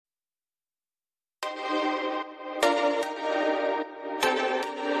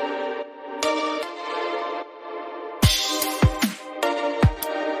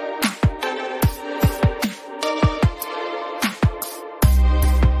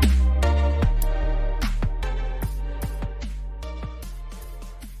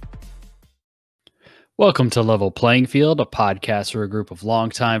Welcome to Level Playing Field, a podcast where a group of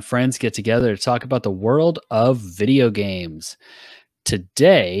longtime friends get together to talk about the world of video games.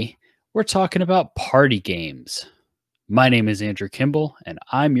 Today, we're talking about party games. My name is Andrew Kimball, and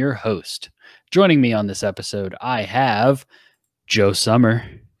I'm your host. Joining me on this episode, I have Joe Summer.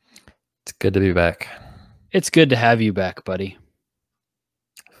 It's good to be back. It's good to have you back, buddy.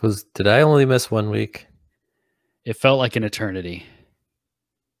 Did I only miss 1 week? It felt like an eternity.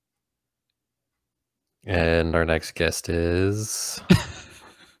 And our next guest is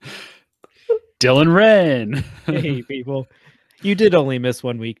Dylan Wren. Hey, people. You did only miss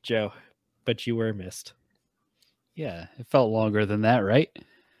 1 week, Joe, but you were missed. Yeah, it felt longer than that, right?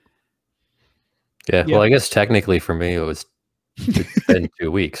 Yeah, well, I guess technically for me it's been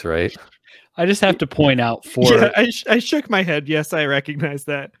 2 weeks, right? I just have to point out for... Yeah, I shook my head. Yes, I recognize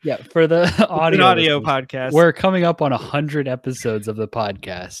that. Yeah, for the audio podcast. We're coming up on 100 episodes of the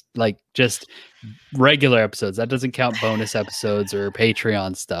podcast, like just regular episodes. That doesn't count bonus episodes or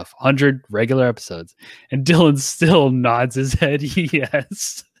Patreon stuff. 100 regular episodes. And Dylan still nods his head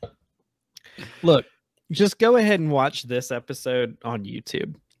yes. Look, just go ahead and watch this episode on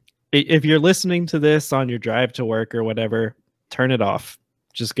YouTube. If you're listening to this on your drive to work or whatever, turn it off.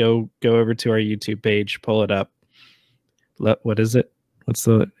 Just go over to our YouTube page, pull it up. What is it?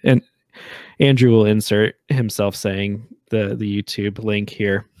 And Andrew will insert himself saying the YouTube link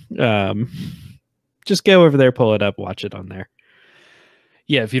here. Just go over there, pull it up, watch it on there.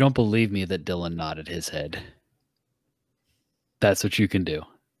 Yeah, if you don't believe me that Dylan nodded his head, that's what you can do.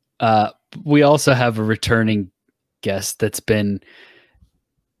 We also have a returning guest that's been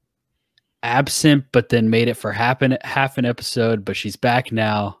absent, but then made it for half an episode, but she's back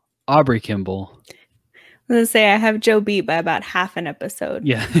now. Aubrey Kimball. I was going to say, I have Joe beat by about half an episode.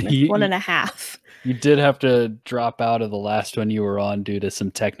 Yeah. One and a half. You did have to drop out of the last one you were on due to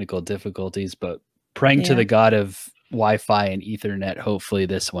some technical difficulties, but praying to the god of Wi-Fi and Ethernet, hopefully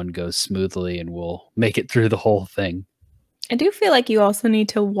this one goes smoothly and we'll make it through the whole thing. I do feel like you also need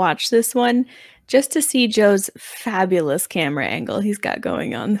to watch this one just to see Joe's fabulous camera angle he's got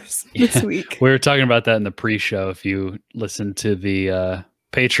going on this week. We were talking about that in the pre-show if you listen to the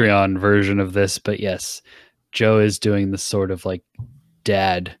Patreon version of this. But yes, Joe is doing the sort of like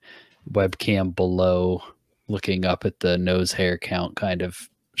dad webcam below looking up at the nose hair count kind of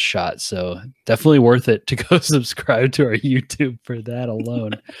shot. So definitely worth it to go subscribe to our YouTube for that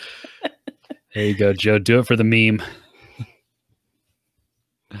alone. There you go, Joe. Do it for the meme.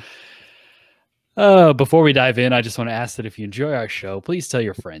 Before we dive in, I just want to ask that if you enjoy our show, please tell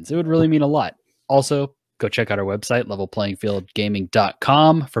your friends. It would really mean a lot. Also, go check out our website,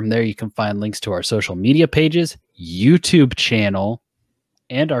 levelplayingfieldgaming.com. From there, you can find links to our social media pages, YouTube channel,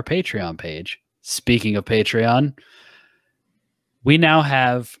 and our Patreon page. Speaking of Patreon, we now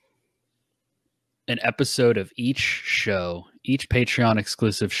have an episode of each show, each Patreon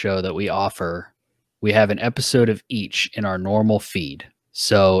exclusive show that we offer. We have an episode of each in our normal feed.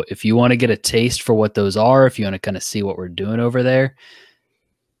 So if you want to get a taste for what those are, if you want to kind of see what we're doing over there,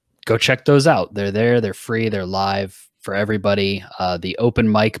 go check those out. They're there. They're free. They're live for everybody. The open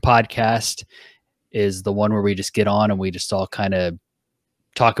mic podcast is the one where we just get on and we just all kind of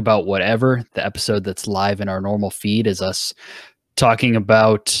talk about whatever. The episode that's live in our normal feed is us talking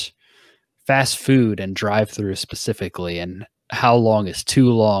about fast food and drive-through specifically and how long is too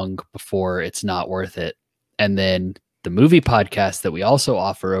long before it's not worth it. And then the movie podcast that we also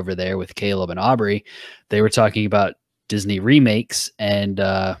offer over there with Caleb and Aubrey, they were talking about Disney remakes, and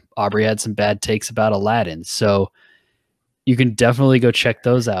Aubrey had some bad takes about Aladdin. So you can definitely go check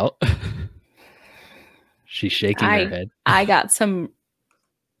those out. She's shaking her head. I got some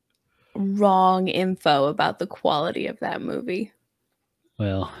wrong info about the quality of that movie.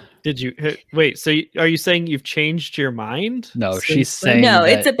 Well, did you wait? So are you saying you've changed your mind? No, she's saying no.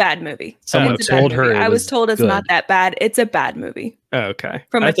 It's a bad movie. Someone told her. I was told it's not that bad. It's a bad movie. Oh, okay.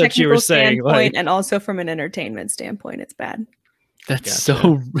 From a technical standpoint, and also from an entertainment standpoint, it's bad. That's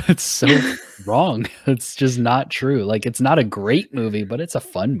so wrong. It's just not true. Like, it's not a great movie, but it's a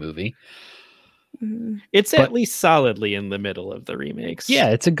fun movie. It's at least solidly in the middle of the remakes. Yeah,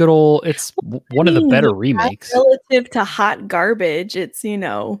 it's a good old. It's one of the better remakes relative to hot garbage. It's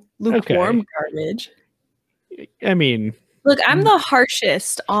lukewarm garbage. I mean, look, I'm the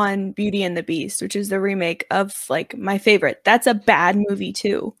harshest on Beauty and the Beast, which is the remake of like my favorite. That's a bad movie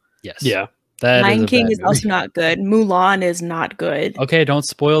too. Yes. Yeah. Lion King is also not good. Mulan is not good. Okay, don't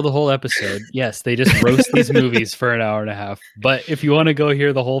spoil the whole episode. Yes, they just roast these movies for an hour and a half. But if you want to go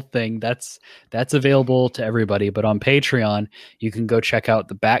hear the whole thing, that's available to everybody. But on Patreon, you can go check out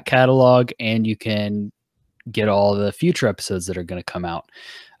the back catalog and you can get all the future episodes that are going to come out.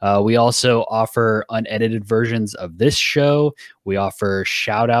 We also offer unedited versions of this show. We offer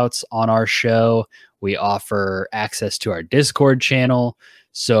shout outs on our show. We offer access to our Discord channel.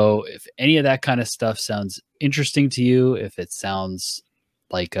 So if any of that kind of stuff sounds interesting to you, if it sounds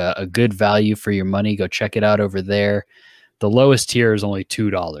like a good value for your money, go check it out over there. The lowest tier is only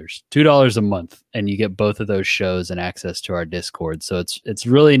 $2 a month, and you get both of those shows and access to our Discord. So it's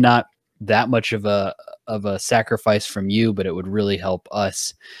really not that much of a sacrifice from you, but it would really help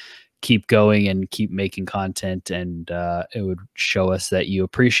us keep going and keep making content, and it would show us that you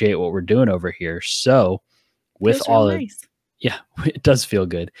appreciate what we're doing over here. So with Feels all real of nice. yeah, it does feel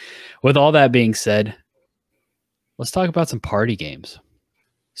good. With all that being said, let's talk about some party games.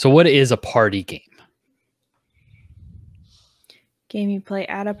 So what is a party game? Game you play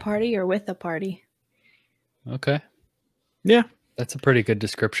at a party or with a party. Okay. Yeah. That's a pretty good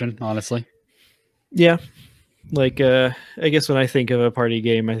description, honestly. Yeah. Like, I guess when I think of a party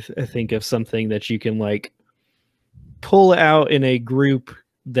game, I think of something that you can like pull out in a group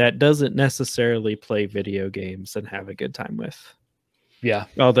that doesn't necessarily play video games and have a good time with. Yeah.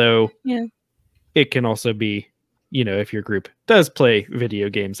 Although Yeah. it can also be, if your group does play video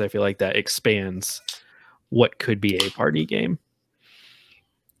games, I feel like that expands what could be a party game.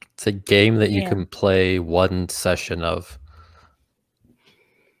 It's a game that you Yeah. can play one session of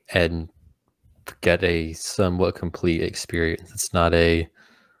and get a somewhat complete experience. It's not a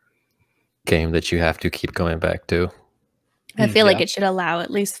game that you have to keep going back to. I feel like Yeah. it should allow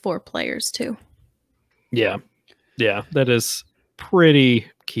at least 4 players too. Yeah. Yeah. That is pretty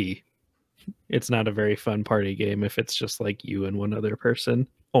key. It's not a very fun party game if it's just like you and one other person.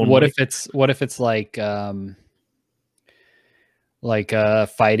 Only. What if it's like a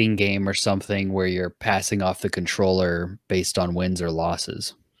fighting game or something where you're passing off the controller based on wins or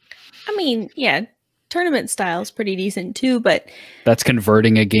losses? I mean, yeah, tournament style is pretty decent too, but That's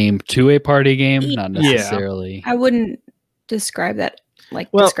converting a game to a party game, not Yeah. necessarily. I wouldn't describe that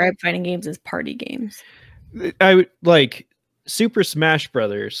describe fighting games as party games. I would like Super Smash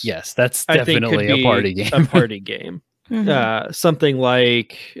Brothers. Yes, that's I think definitely could a be party game. A party game. Mhm. Something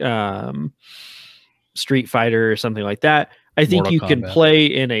like Street Fighter or something like that. I think Mortal you can Kombat. play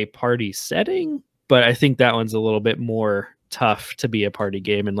in a party setting, but I think that one's a little bit more tough to be a party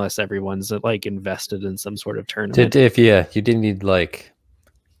game unless everyone's like invested in some sort of tournament. You didn't need like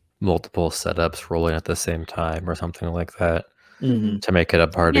multiple setups rolling at the same time or something like that Mhm. to make it a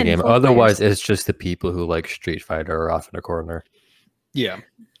party And game. 4 Otherwise, players. it's just the people who like Street Fighter are off in a corner. Yeah.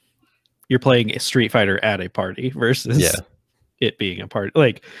 You're playing a Street Fighter at a party versus Yeah. it being a party.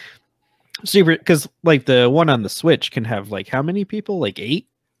 Like super, because like the one on the Switch can have like how many people? Like 8,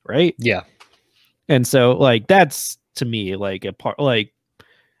 right? Yeah. And so like that's to me like a part. Like,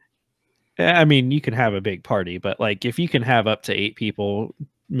 I mean, you can have a big party, but like if you can have up to 8 people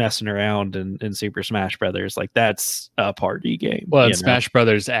messing around in Super Smash Brothers, like that's a party game. Well, you and know? Smash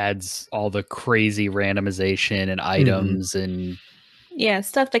Brothers adds all the crazy randomization and items and Yeah,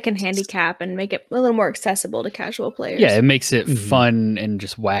 stuff that can handicap and make it a little more accessible to casual players. yeah, it makes it Mhm. fun and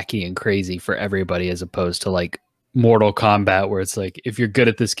just wacky and crazy for everybody as opposed to like Mortal Kombat where it's like if you're good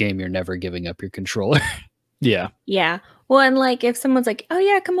at this game, you're never giving up your controller. Yeah. Yeah. Well, and like if someone's like, "Oh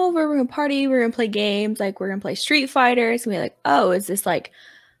yeah, come over, we're gonna party, we're gonna play games, like we're gonna play Street Fighter," it's gonna be like, "Oh, is this like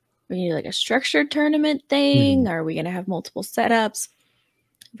we need like a structured tournament thing? Are we gonna have multiple setups?"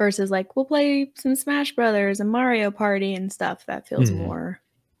 Versus like we'll play some Smash Brothers and Mario Party and stuff. That feels Mhm. more.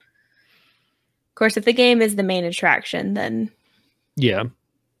 Of course, if the game is the main attraction, then Yeah.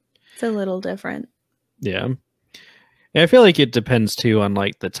 it's a little different. Yeah. And I feel like it depends too on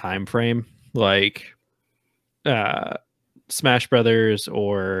like the time frame. Like Smash Brothers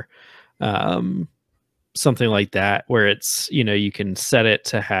or something like that where it's, you can set it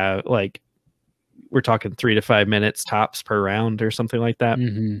to have like we're talking 3 to 5 minutes tops per round or something like that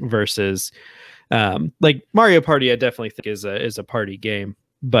Mhm. versus like Mario Party I definitely think is a party game,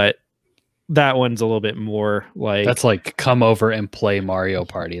 but that one's a little bit more like That's like come over and play Mario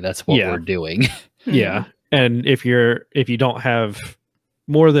Party. That's what Yeah. we're doing. yeah. And if you don't have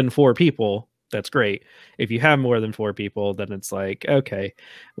more than 4 people, that's great. If you have more than 4 people, then it's like, okay,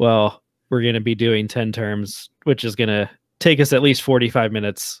 well, we're going to be doing 10 terms, which is going to take us at least 45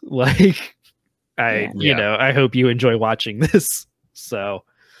 minutes. Like I hope you enjoy watching this. So,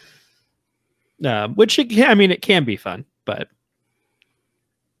 which it can be fun, but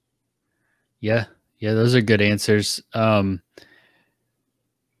Yeah. Yeah, those are good answers.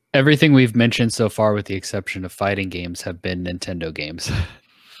 Everything we've mentioned so far, with the exception of fighting games, have been Nintendo games.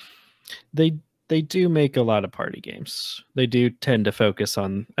 they do make a lot of party games. They do tend to focus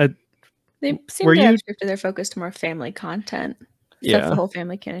on They seem Were to you- have shifted their focus to more family content. Stuff the whole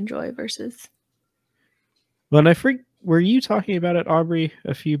family can enjoy versus. When were you talking about it, Aubrey,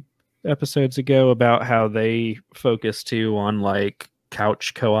 a few episodes ago about how they focus too on like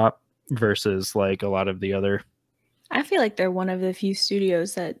couch co-op versus like a lot of the other? I feel like they're one of the few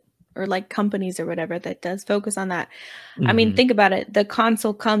studios that, or like companies or whatever, that does focus on that. I mean, think about it. The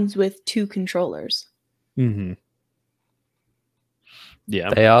console comes with 2 controllers. Mm-hmm. Yeah.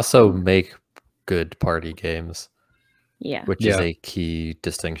 They also make good party games, Yeah. which is a key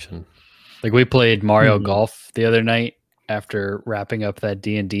distinction. Like we played Mario Mhm. Golf the other night after wrapping up that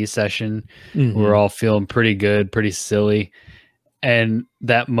D&D session. Mhm. We were all feeling pretty good, pretty silly. And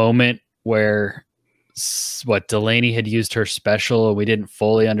that moment where Delaney had used her special and we didn't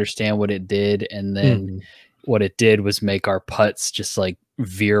fully understand what it did, and then what it did was make our putts just like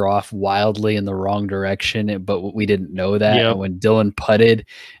veer off wildly in the wrong direction, but we didn't know that. Yep. And when Dylan putted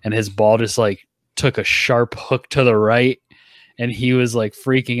and his ball just like took a sharp hook to the right, and he was like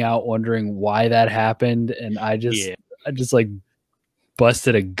freaking out wondering why that happened, and I just like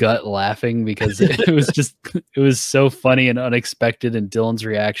busted a gut laughing because it was so funny and unexpected, and Dylan's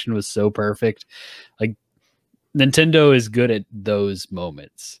reaction was so perfect. Like Nintendo is good at those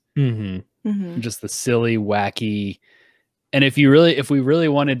moments. Just the silly, wacky. And if we really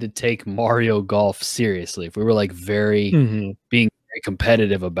wanted to take Mario Golf seriously, if we were like being very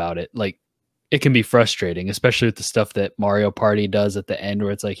competitive about it, like it can be frustrating, especially with the stuff that Mario Party does at the end,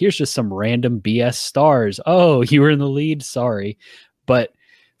 where it's like, here's just some random BS stars. Oh, you were in the lead. Sorry. But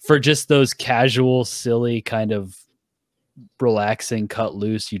for just those casual, silly, kind of relaxing, cut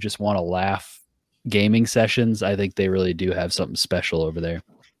loose, you just want to laugh gaming sessions, I think they really do have something special over there.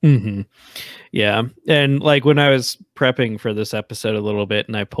 Yeah. And like when I was prepping for this episode a little bit,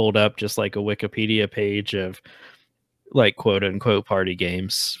 and I pulled up just like a Wikipedia page of like quote unquote party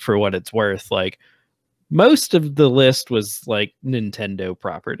games, for what it's worth, like most of the list was like Nintendo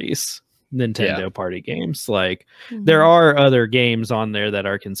properties, Nintendo party games. Like there are other games on there that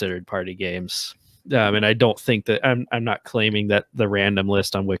are considered party games. And I don't think that I'm not claiming that the random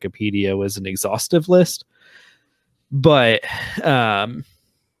list on Wikipedia was an exhaustive list, but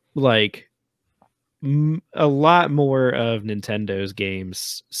like a lot more of Nintendo's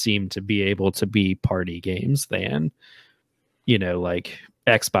games seem to be able to be party games than, you know, like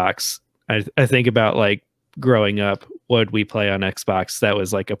Xbox. I think about like growing up, what we play on Xbox that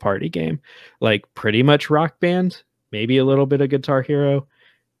was like a party game, like pretty much Rock Band, maybe a little bit of Guitar Hero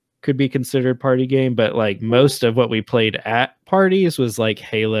could be considered party game, but like most of what we played at parties was like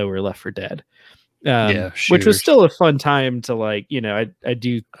Halo or Left 4 Dead. Which was still a fun time to like, you know, I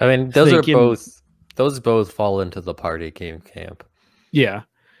do. I mean, those both fall into the party game camp. Yeah.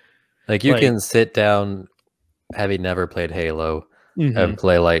 Like you can sit down, having never played Halo, and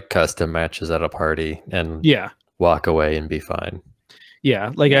play like custom matches at a party and walk away and be fine.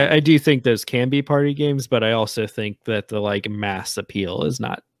 Yeah. Like I do think those can be party games, but I also think that the like mass appeal is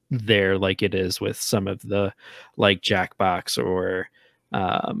not there like it is with some of the like Jackbox or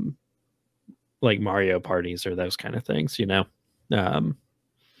like Mario parties or those kind of things, you know.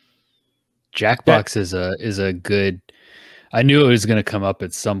 Jackbox is a good. I knew it was going to come up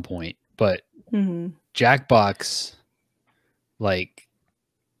at some point, but Jackbox, like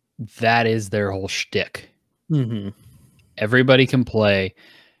that is their whole shtick. Everybody can play.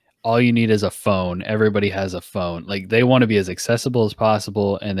 All you need is a phone. Everybody has a phone. Like they want to be as accessible as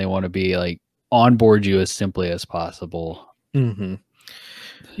possible, and they want to be like onboard you as simply as possible.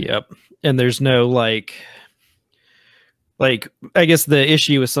 Yep. And there's no like I guess the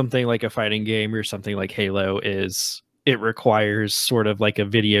issue with something like a fighting game or something like Halo is it requires sort of like a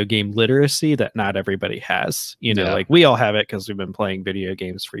video game literacy that not everybody has. You know, like we all have it because we've been playing video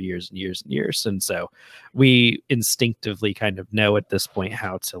games for years and years and years. And so we instinctively kind of know at this point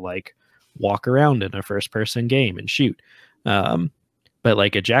how to like walk around in a first person game and shoot. But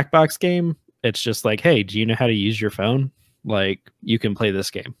like a Jackbox game, it's just like, hey, do you know how to use your phone? Like you can play this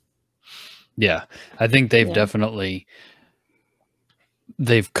game. Yeah. I think they've definitely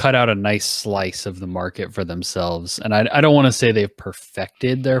they've cut out a nice slice of the market for themselves. And I don't want to say they've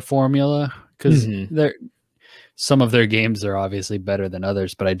perfected their formula, because some of their games are obviously better than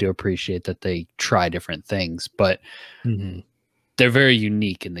others, but I do appreciate that they try different things. But they're very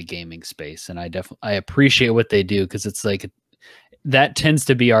unique in the gaming space, and I appreciate what they do, because it's like that tends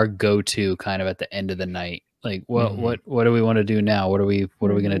to be our go-to kind of at the end of the night. Like, what do we want to do now? What are we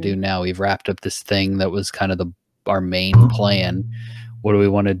going to do now? We've wrapped up this thing that was kind of our main plan. What do we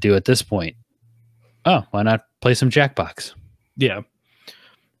want to do at this point? Oh, why not play some Jackbox? Yeah.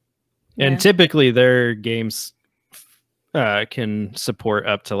 And typically their games can support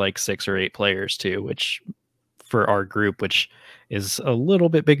up to like 6 or 8 players too, which for our group, which is a little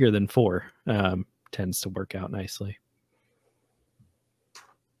bit bigger than 4, tends to work out nicely.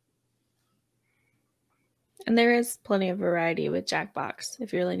 And there is plenty of variety with Jackbox.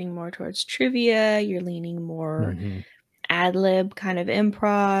 If you're leaning more towards trivia, you're leaning more ad lib kind of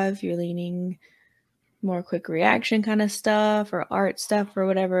improv, you're leaning more quick reaction kind of stuff or art stuff or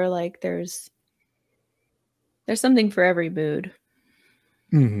whatever. Like there's something for every mood.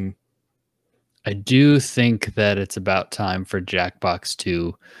 I do think that it's about time for Jackbox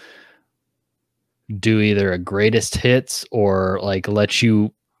to do either a greatest hits or like let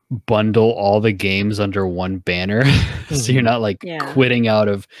you bundle all the games under one banner. So you're not like quitting out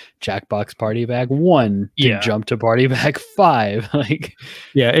of Jackbox Party Bag 1 to jump to Party Bag 5. Like,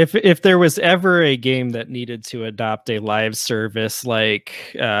 if there was ever a game that needed to adopt a live service like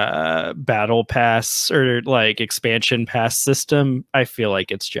battle pass or like expansion pass system, I feel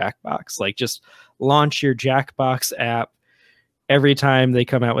like it's Jackbox. Like just launch your Jackbox app. Every time they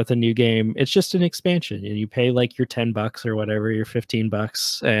come out with a new game, it's just an expansion, and you pay like your $10 or whatever, your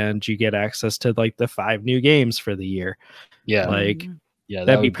 $15, and you get access to like the 5 new games for the year. Like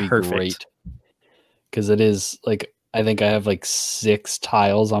that'd be perfect. Because it is like, I think I have like 6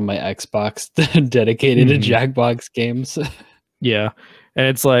 tiles on my Xbox dedicated to Jackbox games. And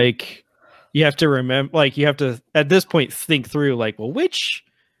it's like you have to remember, like you have to at this point think through like, well,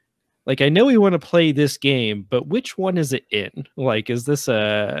 like, I know we want to play this game, but which one is it in? Like, is this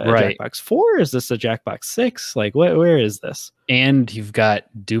a Jackbox 4? Is this a Jackbox 6? Like, where is this? And you've got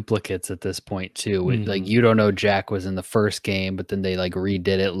duplicates at this point, too. Like, you don't know Jack was in the first game, but then they, like,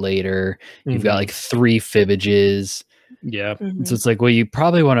 redid it later. You've got, like, 3 Fibbages. So it's like, well, you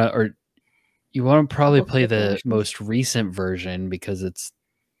probably want to, or you want to probably play the most recent version because it's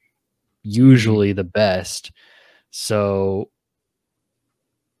usually the best. So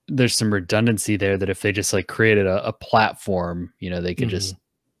there's some redundancy there that if they just like created a platform, you know, they could just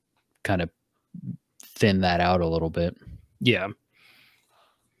kind of thin that out a little bit.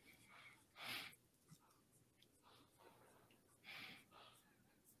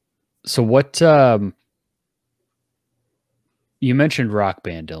 So what you mentioned Rock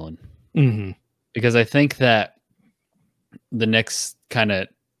Band, Dylan, because I think that the next kind of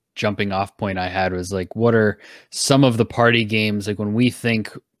jumping off point I had was like, what are some of the party games? Like when we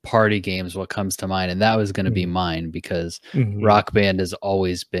think party games, what comes to mind? And that was going to be mine because Rock Band has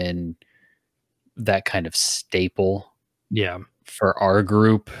always been that kind of staple for our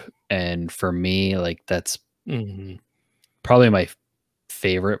group. And for me, like that's probably my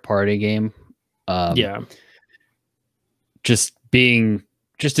favorite party game. Just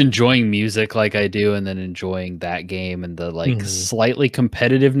enjoying music like I do, and then enjoying that game and the like slightly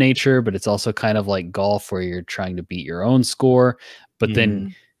competitive nature, but it's also kind of like golf where you're trying to beat your own score, but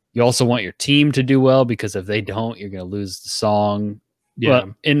then you also want your team to do well because if they don't, you're going to lose the song. But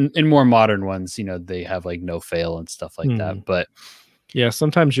in more modern ones, you know, they have like no fail and stuff like that. But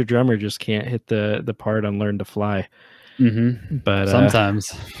sometimes your drummer just can't hit the part on Learn to Fly. But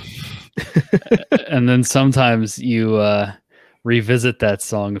sometimes, and then sometimes you revisit that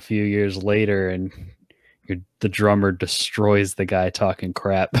song a few years later and the drummer destroys the guy talking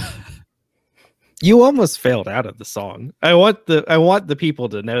crap. You almost failed out of the song. I want the people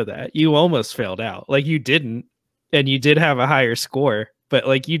to know that you almost failed out. Like you didn't, and you did have a higher score, but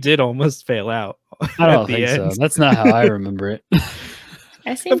like you did almost fail out. I don't think so. That's not how I remember it.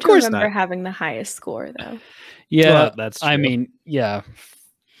 I seem to remember having the highest score though. Yeah, well, that's true. I mean, yeah,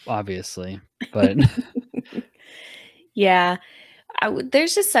 obviously, but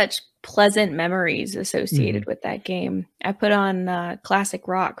there's just such pleasant memories associated with that game. I put on classic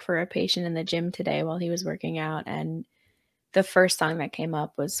rock for a patient in the gym today while he was working out, and the first song that came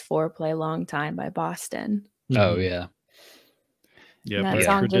up was "Foreplay Long Time" by Boston. Oh yeah,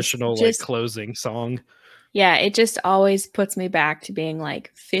 traditional like closing song. Yeah, it just always puts me back to being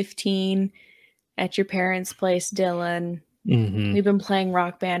like 15 at your parents' place, Dylan. We've been playing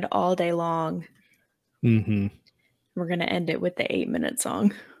Rock Band all day long. We're going to end it with the 8-minute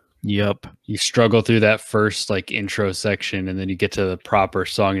song. Yep. You struggle through that first like intro section and then you get to the proper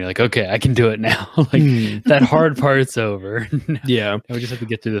song. And you're like, okay, I can do it now. Like that hard part's over. Yeah. We just have to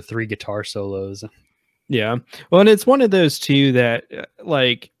get through the 3 guitar solos. Yeah. Well, and it's one of those too that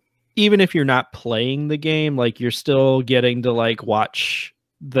like, even if you're not playing the game, like you're still getting to like watch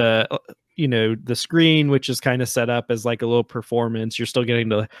the, you know, the screen, which is kind of set up as like a little performance. You're still getting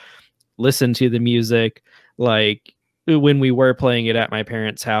to listen to the music. Like when we were playing it at my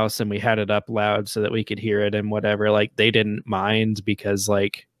parents' house and we had it up loud so that we could hear it and whatever, like they didn't mind because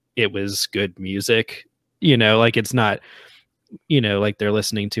like it was good music. you know, like it's not, you know, like they're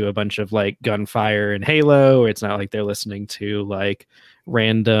listening to a bunch of like gunfire and Halo, or it's not like they're listening to like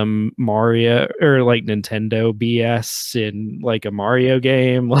random Mario or like Nintendo BS in like a Mario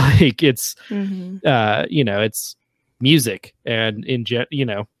game. Like it's you know, it's music. And you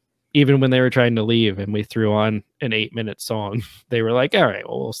know, even when they were trying to leave and we threw on an 8-minute song, they were like, all right,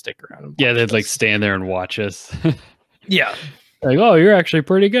 well, we'll stick around and yeah, they'd like stand there and watch us. Yeah, like, oh, you're actually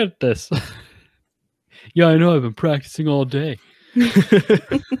pretty good at this. Yeah, I know, I've been practicing all day.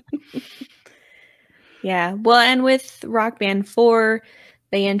 Yeah, well, and with Rock Band 4,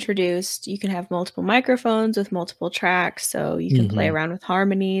 they introduced you can have multiple microphones with multiple tracks, so you can play around with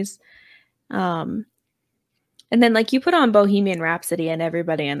harmonies. And then like you put on Bohemian Rhapsody and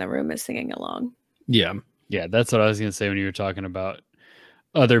everybody in the room is singing along. Yeah, that's what I was gonna say when you were talking about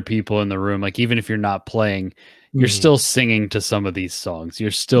other people in the room. Like even if you're not playing, you're still singing to some of these songs. You're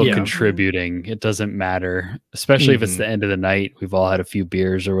still contributing. It doesn't matter, especially if it's the end of the night. We've all had a few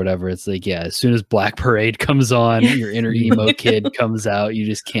beers or whatever. It's like, yeah, as soon as Black Parade comes on, your inner emo kid comes out. You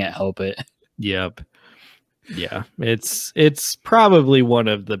just can't help it. Yep. Yeah, it's probably one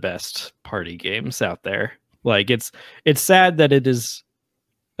of the best party games out there. Like it's sad that it is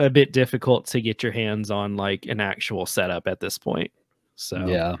a bit difficult to get your hands on like an actual setup at this point. So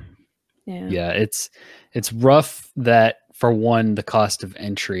yeah, it's rough that for one, the cost of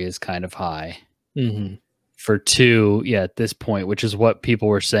entry is kind of high. For two, at this point, which is what people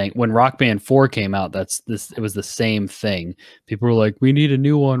were saying when Rock Band 4 came out, it was the same thing. People were like, we need a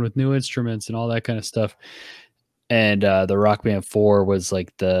new one with new instruments and all that kind of stuff. And the Rock Band 4 was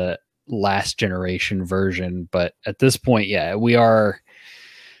like the last generation version. But at this point, we are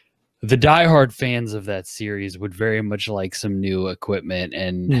the diehard fans of that series would very much like some new equipment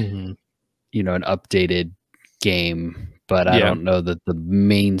and you know, an updated game. But I don't know that the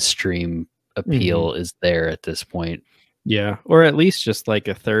mainstream appeal is there at this point. Yeah, or at least just like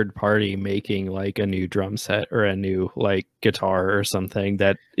a third party making like a new drum set or a new like guitar or something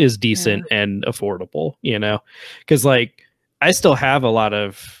that is decent and affordable, you know? Because like I still have a lot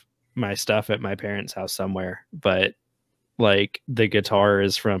of my stuff at my parents' house somewhere, but like the guitar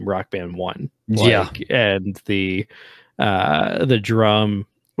is from Rock Band 1. And the drum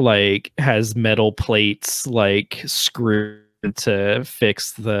like has metal plates like screwed to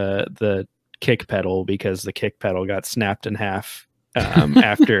fix the kick pedal because the kick pedal got snapped in half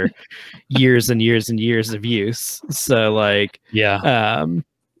after years and years and years of use. So like,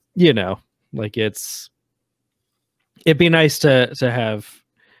 you know, like it'd be nice to have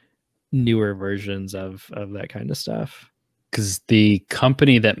newer versions of that kind of stuff. Because the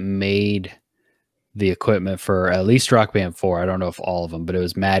company that made the equipment for at least Rock Band 4, I don't know if all of them, but it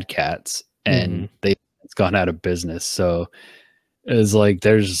was Mad Catz, and it's gone out of business. So it was like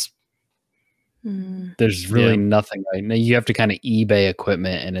there's really nothing right now. You have to kind of eBay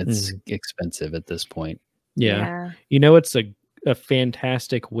equipment, and it's expensive at this point. Yeah. You know, it's a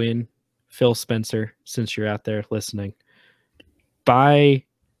fantastic win, Phil Spencer, since you're out there listening. Buy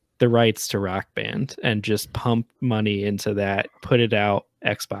the rights to Rock Band and just pump money into that. Put it out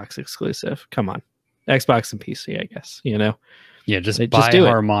Xbox exclusive. Come on. Xbox and PC, I guess, you know? Yeah, just buy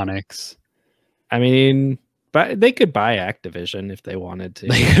harmonics. I mean, but they could buy Activision if they wanted to.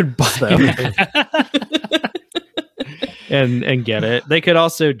 They could buy and get it. They could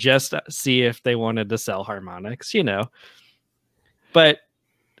also just see if they wanted to sell harmonics, you know. But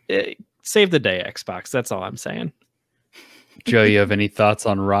save the day, Xbox. That's all I'm saying. Joe, you have any thoughts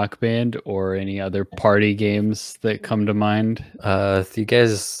on Rock Band or any other party games that come to mind? You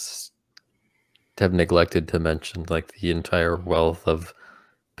guys have neglected to mention like the entire wealth of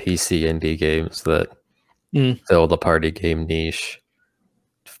PC indie games that fill the party game niche.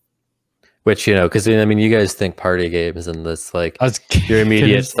 Which, you know, because I mean, you guys think party games and this like your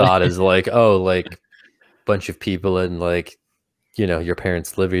immediate thought is like, oh, like bunch of people in like, you know, your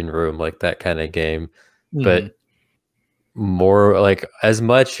parents' living room, like that kind of game. But more like as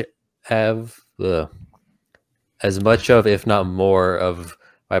much of, if not more of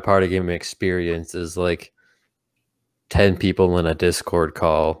my party game experience is like 10 people in a Discord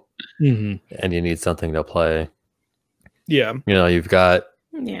call and you need something to play. Yeah. You know, you've got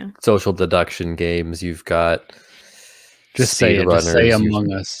social deduction games, you've got just say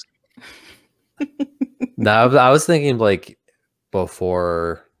Among Us. No, I was thinking like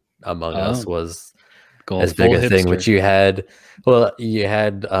before Among Us was as big a thing, which you had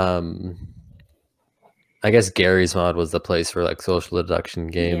I guess Gary's Mod was the place for like social deduction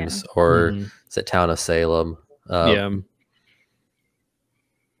games, or is it Town of Salem? You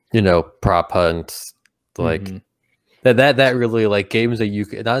know, Prop Hunt, like That really like games that you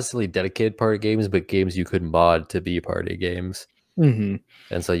could, not necessarily dedicated party games, but games you could mod to be party games. Mm-hmm.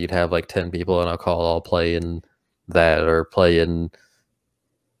 And so you'd have like 10 people on a call all play in that, or play in.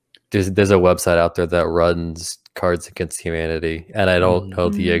 There's a website out there that runs Cards Against Humanity, and I don't know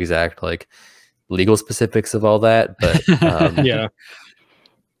the exact like legal specifics of all that, but yeah,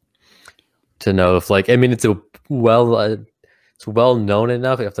 to know if like, I mean, it's well known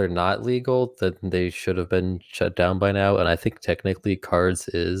enough. If they're not legal, that they should have been shut down by now. And I think technically Cards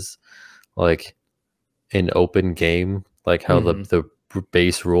is like an open game, like how the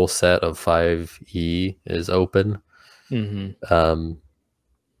base rule set of 5e is open.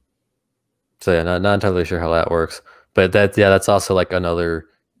 So yeah, not entirely sure how that works, but that's also like another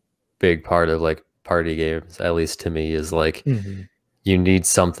big part of like party games, at least to me, is like you need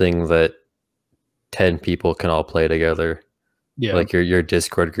something that 10 people can all play together. Yeah, like your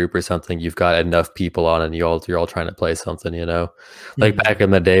Discord group or something. You've got enough people on, and you're all trying to play something. You know, like back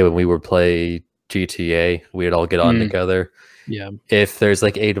in the day when we would play GTA, we'd all get on together. Yeah, if there's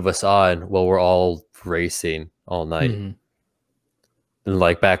like 8 of us on, well, we're all racing all night. And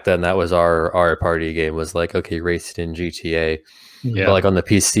like back then, that was our party game, was like, okay, racing in GTA. Yeah. But like on the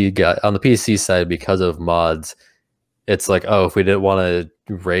PC side, because of mods, it's like, oh, if we didn't want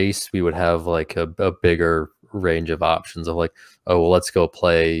to race, we would have like a bigger range of options of like, oh, well, let's go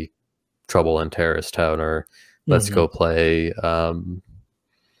play Trouble in Terrorist Town, or let's go play. Trying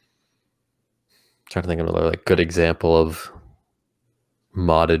to think of another like good example of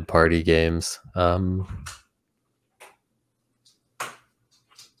modded party games.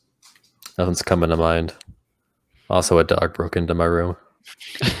 Nothing's coming to mind. Also, a dog broke into my room.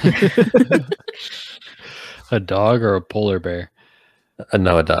 A dog or a polar bear?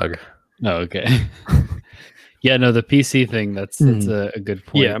 No, a dog. Oh, okay. Yeah, no, the PC thing, that's a good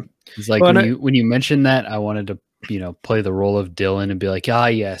point. Yeah. It's like when you mentioned that, I wanted to, play the role of Dylan and be like,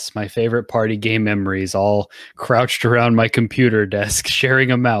 yes, my favorite party game memories, all crouched around my computer desk,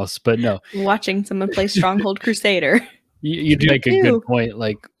 sharing a mouse. But no. Watching someone play Stronghold Crusader. You do make a good point.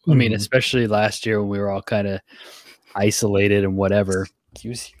 Like, I mean, especially last year when we were all kind of isolated and whatever.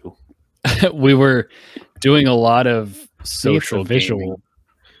 Excuse you. We were doing a lot of social visual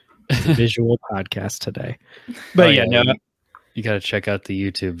podcast today. But you got to check out the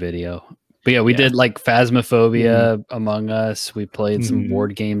YouTube video. But yeah, we did like Phasmophobia Among Us. We played some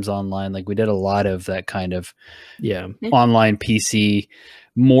board games online. Like we did a lot of that kind of online PC,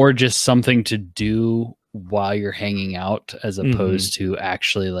 more just something to do while you're hanging out, as opposed to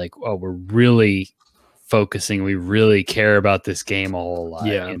actually like, oh, we're really focusing, we really care about this game a whole lot.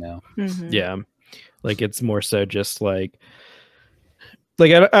 Yeah, like it's more so just like I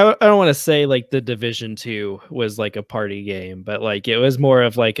don't want to say like the Division 2 was like a party game, but like it was more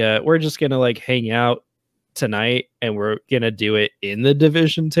of like we're just gonna like hang out tonight and we're gonna do it in the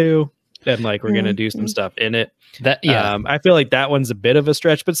Division 2, and like we're gonna do some stuff in it. I feel like that one's a bit of a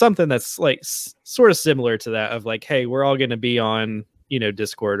stretch, but something that's like sort of similar to that of like, hey, we're all gonna be on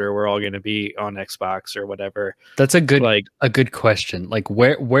Discord, or we're all gonna be on Xbox or whatever. That's a good question. Like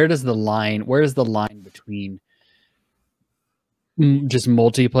where is the line between just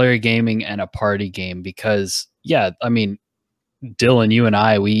multiplayer gaming and a party game? Because I mean, Dylan, you and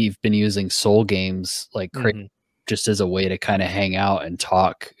I, we've been using Soul games like just as a way to kind of hang out and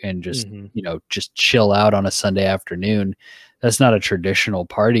talk and just just chill out on a Sunday afternoon. That's not a traditional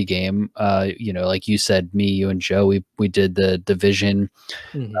party game. Like you said, me, you, and Joe, we did the Division.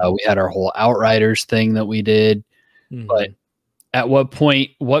 We had our whole Outriders thing that we did. But at what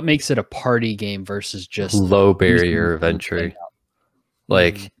point, what makes it a party game versus just low barrier of entry?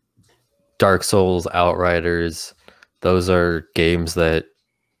 Like Dark Souls, Outriders, those are games that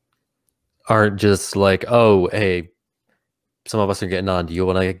aren't just like, oh, hey, some of us are getting on. Do you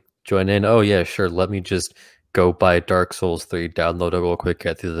want to join in? Oh, yeah, sure. Let me just go buy Dark Souls 3, download it real quick,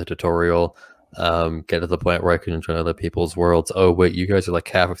 get through the tutorial, get to the point where I can join other people's worlds. Oh, wait, you guys are like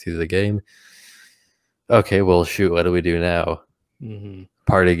halfway through the game. Okay, well, shoot, what do we do now?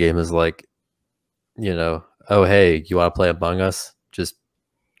 Party game is like, oh, hey, you want to play Among Us? Just,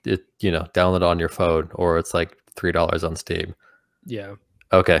 download it on your phone, or it's like $3 on Steam. Yeah.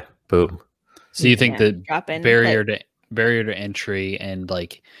 Okay, boom. So you think the barrier to entry and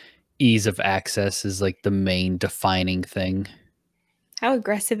like ease of access is like the main defining thing? How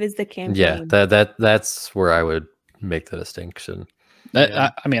aggressive is the campaign? Yeah, that's where I would make the distinction.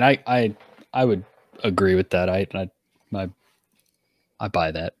 I mean, I would agree with that. I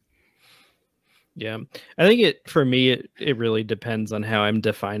buy that. Yeah, I think for me it really depends on how I'm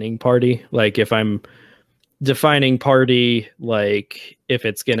defining party. Like if I'm defining party, like if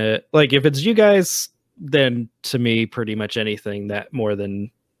it's you guys then to me, pretty much anything that more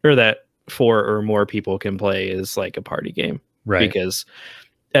than, or that 4 or more people can play is like a party game. Right. Because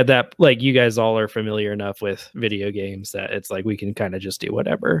at that, like, you guys all are familiar enough with video games that it's like we can kind of just do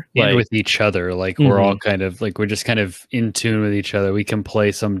whatever. And like, with each other, like we're all kind of like, we're just kind of in tune with each other. We can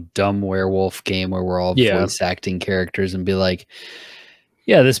play some dumb werewolf game where we're all voice acting characters and be like,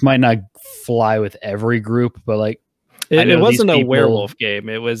 yeah, this might not fly with every group, but like, it wasn't a werewolf game.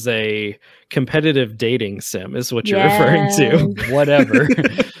 It was a competitive dating sim is what you're referring to. Whatever.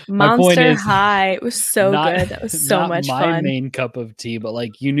 My point Monster is, High. It was so good. That was so much fun. My main cup of tea, but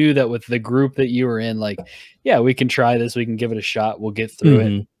like you knew that with the group that you were in, like, yeah, we can try this. We can give it a shot. We'll get through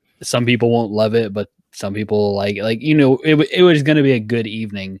it. Some people won't love it, but some people like, you know, it was going to be a good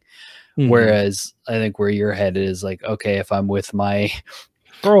evening. Whereas I think where your head is like, okay, if I'm with my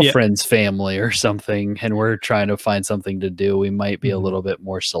girlfriend's family or something and we're trying to find something to do, we might be a little bit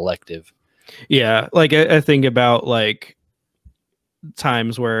more selective. Yeah, like I think about like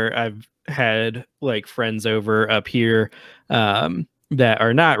times where I've had like friends over up here that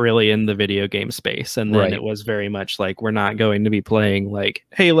are not really in the video game space, and then it was very much like, we're not going to be playing like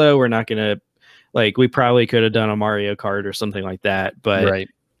Halo, we're not going to, like, we probably could have done a Mario Kart or something like that, but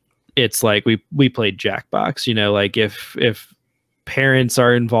it's like we played Jackbox, you know, like if parents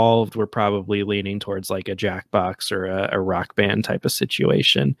are involved, we're probably leaning towards like a Jackbox or a Rock Band type of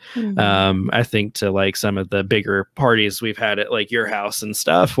situation. I think to like some of the bigger parties we've had at like your house and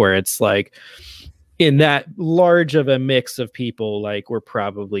stuff, where it's like in that large of a mix of people, like we're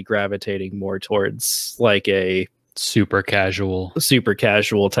probably gravitating more towards like a super casual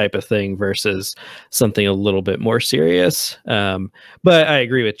type of thing versus something a little bit more serious. But I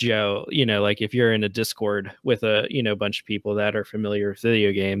agree with Joe, you know, like if you're in a Discord with a, you know, bunch of people that are familiar with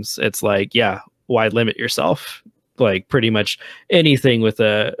video games, it's like, yeah, why limit yourself? Like pretty much anything with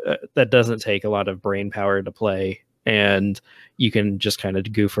that doesn't take a lot of brain power to play, and you can just kind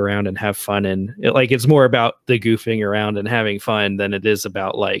of goof around and have fun. And it's more about the goofing around and having fun than it is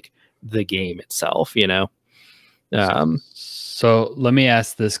about like the game itself, you know? So let me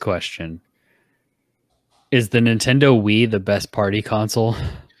ask this question. Is the Nintendo Wii the best party console?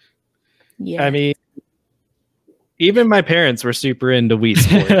 Yeah. I mean, even my parents were super into Wii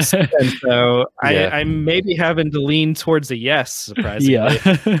Sports. And so I maybe having to lean towards a yes, surprisingly.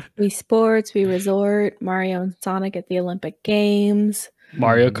 Wii Sports, Wii Resort, Mario and Sonic at the Olympic Games.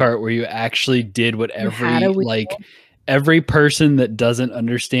 Mario Kart, where you actually did what every person that doesn't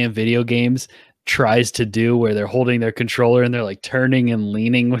understand video games tries to do, where they're holding their controller and they're like turning and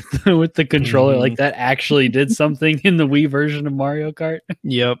leaning with the controller. Like that actually did something in the Wii version of Mario Kart.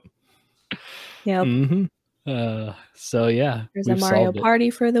 Yep. So yeah, there's a Mario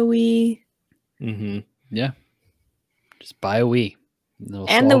Party for the Wii. Yeah, just buy a Wii.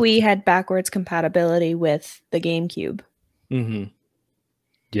 And the Wii had backwards compatibility with the GameCube.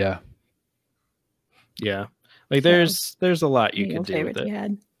 Yeah. Like there's a lot you could do with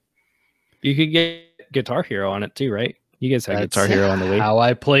it. You could get Guitar Hero on it too, right? You guys had Guitar Hero on the Wii. How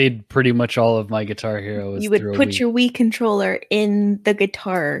I played pretty much all of my Guitar Hero. You would put your Wii controller in the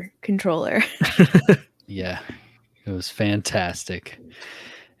guitar controller. Yeah, it was fantastic.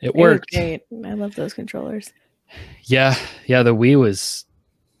 It worked. Great. I love those controllers. Yeah, the Wii was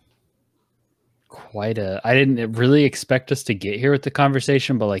quite I didn't really expect us to get here with the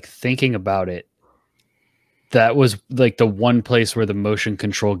conversation, but like thinking about it, that was like the one place where the motion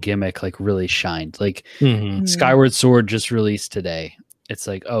control gimmick like really shined. Like Skyward Sword just released today. It's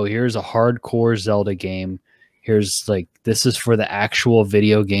like, oh, here's a hardcore Zelda game. Here's like, this is for the actual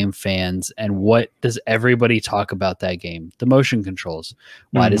video game fans. And what does everybody talk about that game? The motion controls.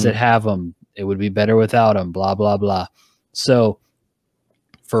 Why does it have them? It would be better without them, blah, blah, blah. So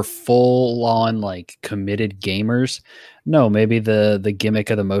for full on like committed gamers, no, maybe the gimmick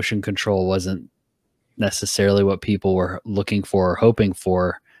of the motion control wasn't necessarily what people were looking for or hoping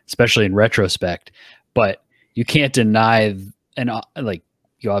for, especially in retrospect. But you can't deny, and like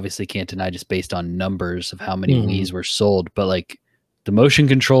you obviously can't deny just based on numbers of how many Wiis were sold, but like the motion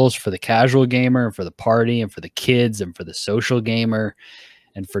controls for the casual gamer and for the party and for the kids and for the social gamer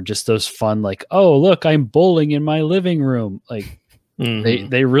and for just those fun, like, oh look, I'm bowling in my living room, like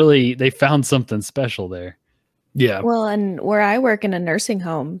they found something special there. Well, and where I work in a nursing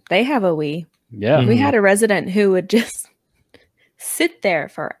home, they have a Wii. Yeah. We had a resident who would just sit there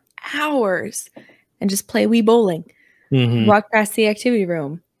for hours and just play Wii bowling. Walk past the activity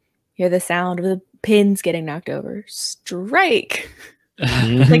room, hear the sound of the pins getting knocked over. Strike.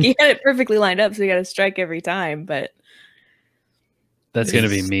 Like he had it perfectly lined up, so you got to strike every time. But that's going to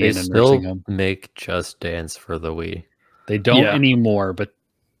be me in a nursing home. Make Just Dance for the Wii. They don't anymore, but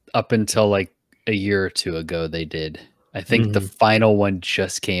up until like a year or two ago they did. I think the final one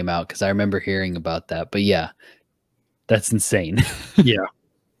just came out because I remember hearing about that. But yeah, that's insane. Yeah.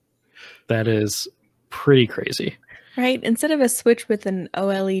 That is pretty crazy. Right? Instead of a Switch with an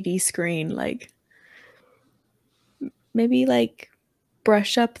OLED screen, like maybe like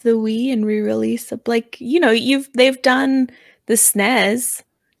brush up the Wii and re-release like, you know, they've done the SNES.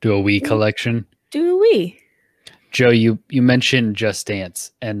 Do a Wii collection. Do a Wii. Joe, you mentioned Just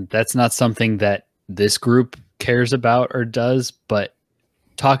Dance, and that's not something that this group cares about or does, but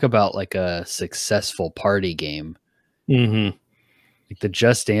talk about like a successful party game. Like the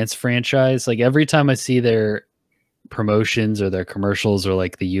Just Dance franchise, like every time I see their promotions or their commercials or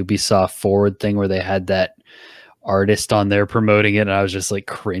like the Ubisoft Forward thing where they had that artist on there promoting it, and I was just like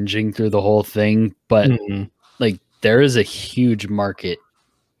cringing through the whole thing. But like there is a huge market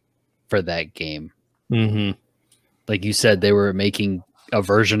for that game. Like you said, they were making a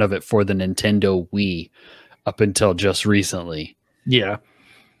version of it for the Nintendo Wii up until just recently. Yeah.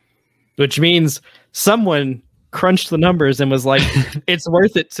 Which means someone crunched the numbers and was like, it's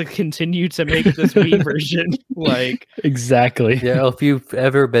worth it to continue to make this Wii version. Like, exactly. Yeah, if you've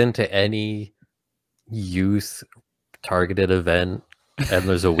ever been to any youth targeted event and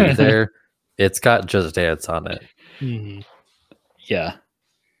there's a Wii there, it's got Just Dance on it. Yeah.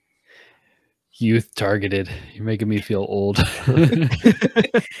 Youth targeted. You're making me feel old. Yeah,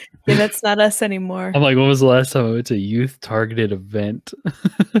 that's not us anymore. I'm like, when was the last time I went to a youth targeted event?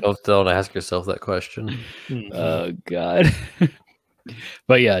 Don't ask yourself that question. Oh God.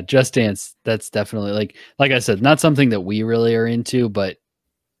 But yeah, Just Dance, that's definitely like I said, not something that we really are into, but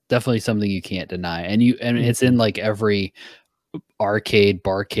definitely something you can't deny. And it's in like every arcade,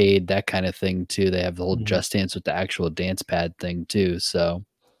 barcade, that kind of thing too. They have the whole Just Dance with the actual dance pad thing too. So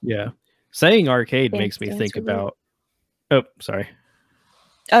yeah. Saying arcade Dance makes me Dance think Revolution. about. Oh, sorry.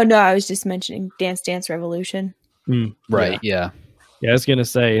 Oh no, I was just mentioning Dance Dance Revolution. right, yeah. Yeah, I was gonna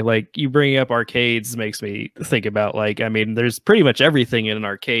say, like, you bringing up arcades makes me think about, like, I mean, there's pretty much everything in an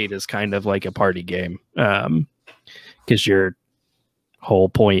arcade is kind of like a party game, because your whole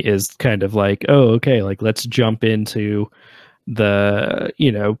point is kind of like, oh, okay, like let's jump into the,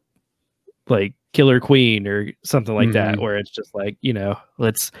 you know, like Killer Queen or something like that, where it's just like, you know,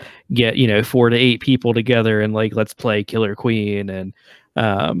 let's get, you know, 4 to 8 people together and like let's play Killer Queen. And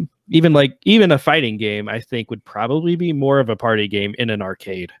even a fighting game, I think would probably be more of a party game in an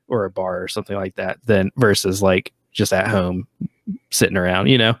arcade or a bar or something like that than versus like just at home sitting around,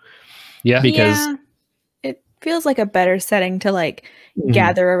 you know? Yeah. Because it feels like a better setting to like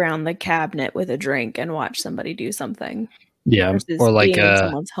gather around the cabinet with a drink and watch somebody do something. Yeah. Versus Or like being in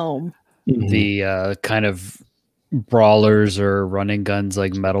someone's home. The kind of brawlers or running guns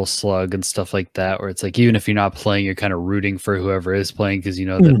like Metal Slug and stuff like that, where it's like even if you're not playing, you're kind of rooting for whoever is playing because you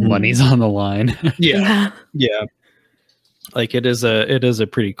know that money's on the line. Yeah. Like it is a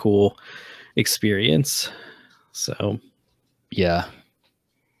pretty cool experience. So yeah,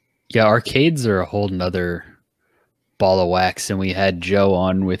 arcades are a whole nother ball of wax, and we had Joe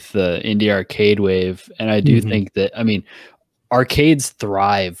on with the Indie Arcade Wave, and I do think that, I mean, arcades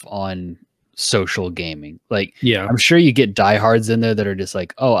thrive on social gaming. Like, I'm sure you get diehards in there that are just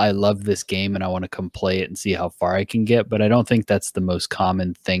like, oh, I love this game and I want to come play it and see how far I can get. But I don't think that's the most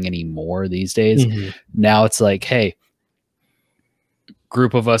common thing anymore these days. Now it's like, hey,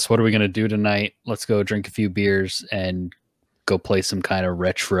 group of us, what are we going to do tonight? Let's go drink a few beers and go play some kind of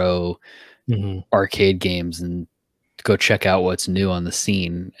retro arcade games and go check out what's new on the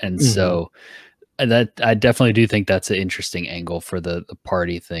scene. And so that I definitely do think that's an interesting angle for the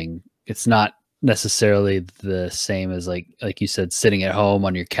party thing. It's not necessarily the same as like you said, sitting at home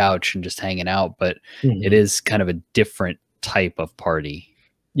on your couch and just hanging out, but it is kind of a different type of party.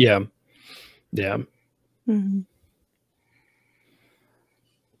 Yeah.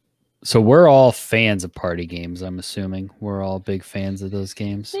 So we're all fans of party games, I'm assuming. We're all big fans of those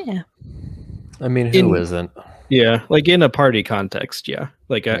games. Yeah. I mean, who isn't? Yeah, like in a party context, yeah.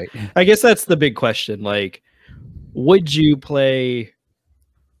 Like I guess that's the big question. Like, would you play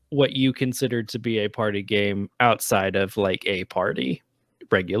what you considered to be a party game outside of like a party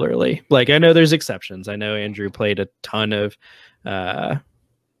regularly? Like, I know there's exceptions. I know Andrew played a ton of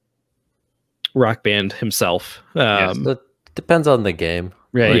Rock Band himself. It depends on the game.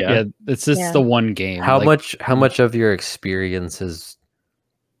 Right. Like, yeah. It's just the one game. How much of your experience is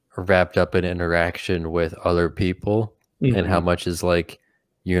wrapped up in interaction with other people, and how much is like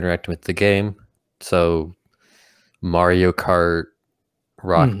you interacting with the game? So Mario Kart,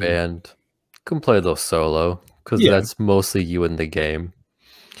 Rock Band, you can play those solo because that's mostly you in the game.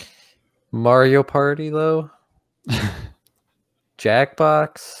 Mario Party though,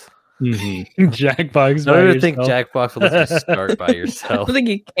 Jackbox, Jackbox. I don't think Jackbox will let you start by yourself. I don't think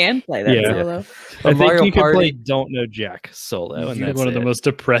you can play that solo. I Mario think you Party, can play Don't Know Jack solo, and that's one of the most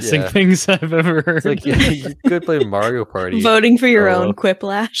depressing things I've ever heard. It's like you could play Mario Party. Voting for your own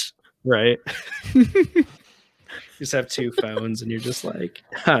quiplash. Right. Just have two phones, and you're just like,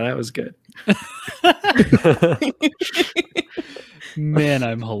 oh, that was good. Man,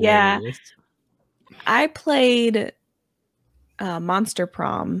 I'm hilarious. Yeah. I played Monster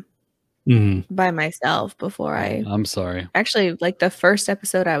Prom by myself before I'm sorry. actually, like the first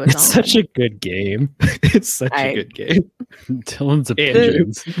episode I was It's on. such a good game. It's such a good game. Dylan's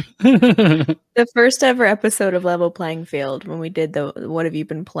opinions. The first ever episode of Level Playing Field, when we did the What Have You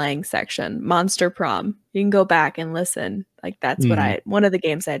Been Playing section, Monster Prom. You can go back and listen. Like that's what one of the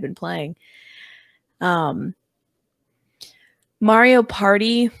games I had been playing. Mario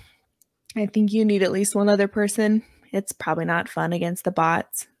Party, I think you need at least one other person. It's probably not fun against the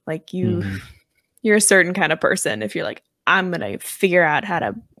bots. Like you're a certain kind of person if you're like, I'm gonna figure out how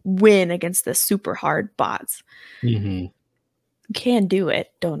to win against the super hard bots. You can do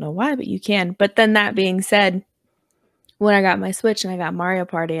it. Don't know why, but you can. But then that being said, when I got my Switch and I got Mario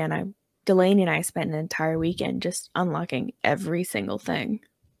Party, and Delaney and I spent an entire weekend just unlocking every single thing.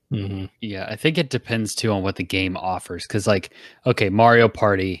 Yeah, I think it depends too on what the game offers. Because like, okay, Mario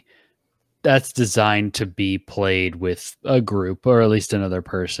Party, that's designed to be played with a group or at least another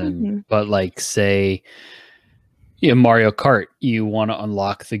person. But like, say, Mario Kart, you want to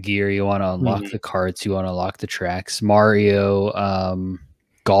unlock the gear, you want to unlock the carts, you want to unlock the tracks. Mario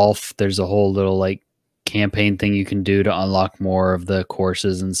Golf, there's a whole little like campaign thing you can do to unlock more of the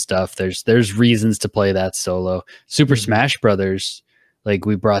courses and stuff. There's reasons to play that solo. Super Smash Brothers, like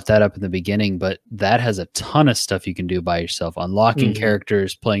we brought that up in the beginning, but that has a ton of stuff you can do by yourself. Unlocking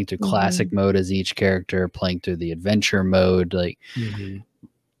characters, playing through classic mode as each character, playing through the adventure mode. Like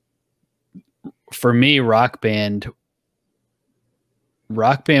for me, Rock Band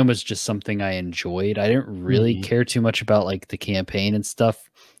was just something I enjoyed. I didn't really care too much about like the campaign and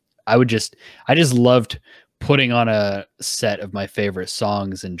stuff. I just loved putting on a set of my favorite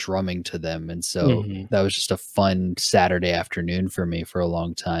songs and drumming to them. And so that was just a fun Saturday afternoon for me for a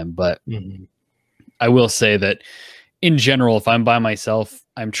long time. But I will say that in general, if I'm by myself,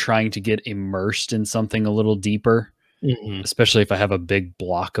 I'm trying to get immersed in something a little deeper, especially if I have a big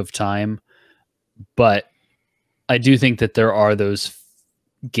block of time. But I do think that there are those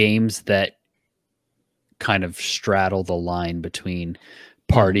games that kind of straddle the line between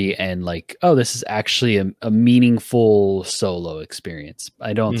party and like, oh, this is actually a meaningful solo experience.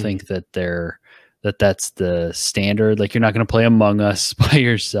 I don't think that that's the standard. Like, you're not going to play Among Us by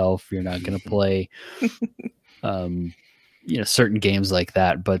yourself. You're not going to play certain games like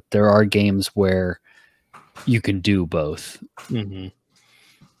that, but there are games where you can do both.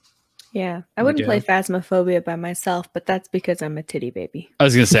 Yeah, I wouldn't play Phasmophobia by myself, but that's because I'm a titty baby. I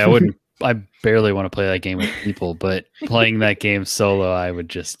was gonna say I barely want to play that game with people, but playing that game solo, I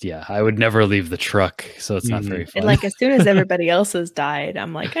would never leave the truck, so it's not very fun. And like as soon as everybody else has died,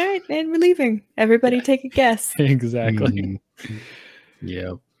 I'm like, all right, man, we're leaving. Everybody take a guess. Exactly.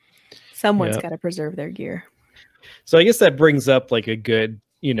 Yeah. Someone's got to preserve their gear. So I guess that brings up like a good,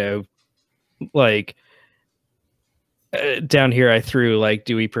 like down here I threw like,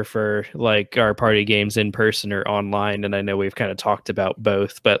 do we prefer like our party games in person or online? And I know we've kind of talked about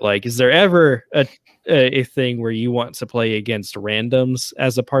both, but like, is there ever a thing where you want to play against randoms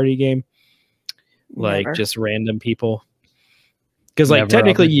as a party game? Like just random people? Because like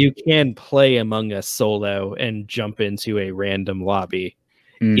technically you can play Among Us solo and jump into a random lobby.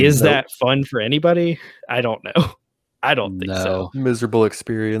 Is that fun for anybody? I don't know. I don't think so. Miserable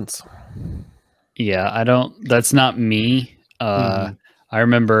experience. Yeah, that's not me. I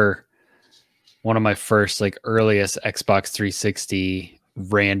remember one of my first like earliest Xbox 360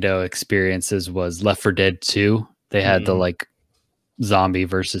 rando experiences was Left 4 Dead 2. They had the like zombie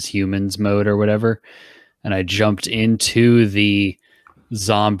versus humans mode or whatever. And I jumped into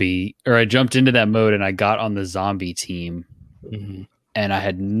that mode and I got on the zombie team. And I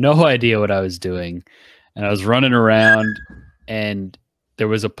had no idea what I was doing. And I was running around, and there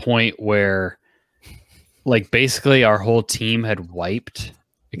was a point where like basically our whole team had wiped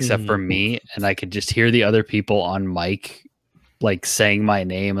except for me, and I could just hear the other people on mic like saying my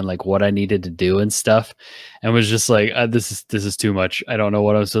name and like what I needed to do and stuff, and was just like, this is too much. I don't know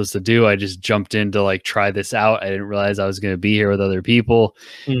what I'm supposed to do. I just jumped in to like try this out. I didn't realize I was going to be here with other people,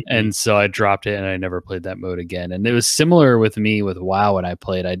 and so I dropped it and I never played that mode again. And it was similar with me with WoW when I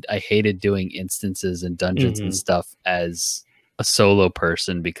played. I hated doing instances and dungeons and stuff as a solo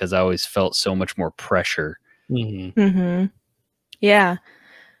person because I always felt so much more pressure. Yeah.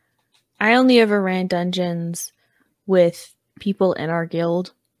 I only ever ran dungeons with people in our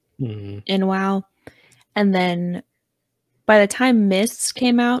guild in WoW. And then by the time Mists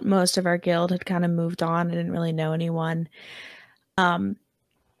came out, most of our guild had kind of moved on. I didn't really know anyone.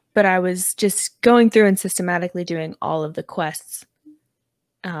 But I was just going through and systematically doing all of the quests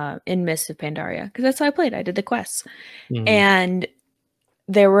in Mists of Pandaria, because that's how I played. I did the quests. And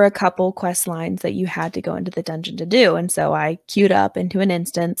there were a couple quest lines that you had to go into the dungeon to do. And so I queued up into an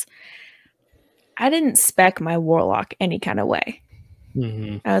instance. I didn't spec my warlock any kind of way.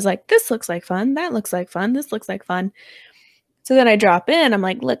 I was like, this looks like fun. That looks like fun. This looks like fun. So then I drop in. I'm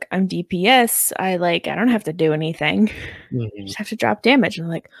like, look, I'm DPS. I don't have to do anything. I just have to drop damage. And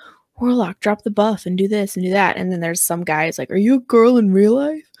I'm like, warlock, drop the buff and do this and do that. And then there's some guy who's like, are you a girl in real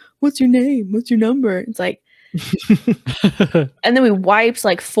life? What's your name? What's your number? It's like, and then we wiped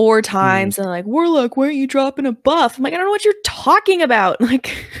like 4 times and like, warlock, why aren't you dropping a buff? I'm like, I don't know what you're talking about.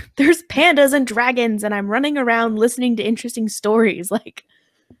 Like, there's pandas and dragons and I'm running around listening to interesting stories. Like,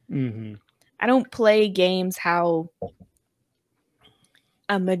 I don't play games how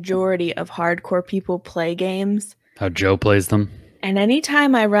a majority of hardcore people play games. How Joe plays them. And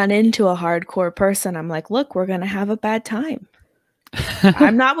anytime I run into a hardcore person, I'm like, look, we're going to have a bad time.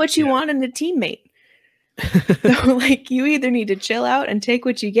 I'm not what you want in a teammate. So, like, you either need to chill out and take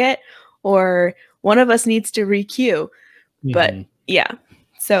what you get, or one of us needs to re-queue. But yeah.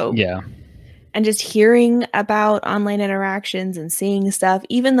 So, yeah. And just hearing about online interactions and seeing stuff,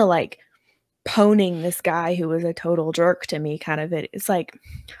 even the like poning this guy who was a total jerk to me kind of it's like,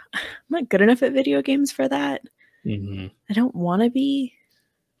 I'm not good enough at video games for that. I don't want to be.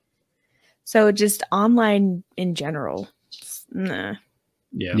 So just online in general. Nah.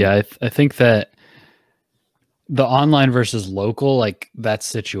 Yeah. I think that the online versus local, like, that's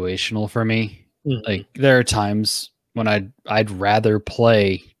situational for me. Like, there are times when I'd rather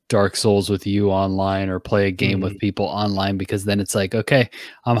play Dark Souls with you online or play a game with people online, because then it's like, okay,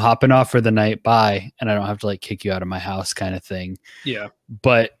 I'm hopping off for the night, bye, and I don't have to like kick you out of my house kind of thing. Yeah.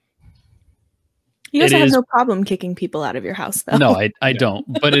 But you also have no problem kicking people out of your house, though. No, I don't.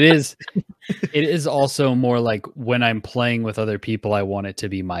 But it is also more like when I'm playing with other people, I want it to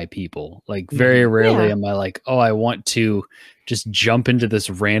be my people. Like, very rarely am I like, oh, I want to just jump into this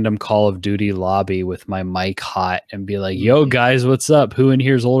random Call of Duty lobby with my mic hot and be like, yo, guys, what's up? Who in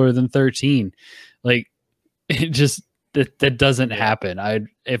here is older than 13? Like, it just, that doesn't happen.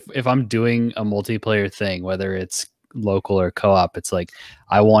 If I'm doing a multiplayer thing, whether it's local or co-op, it's like,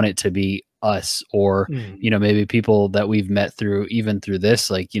 I want it to be us, or maybe people that we've met through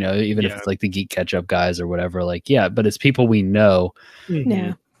this, like, even if it's like the Geek Catch Up guys or whatever, like, but it's people we know.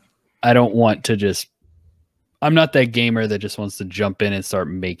 I don't want to just, I'm not that gamer that just wants to jump in and start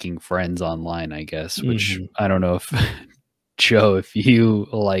making friends online, I guess, which I don't know if Joe, if you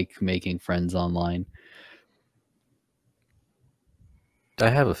like making friends online.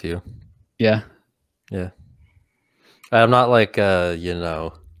 I have a few. Yeah. I'm not like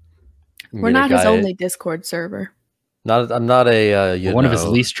we're not his only Discord server. I'm not a one of his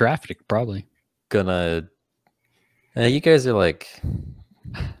least trafficked, probably. You guys are like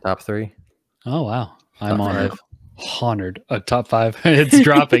top 3. Oh wow, I'm top on 5. Honored. Top 5. It's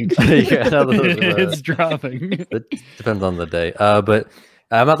dropping. It's dropping. It depends on the day. But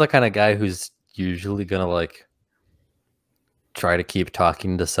I'm not the kind of guy who's usually gonna like try to keep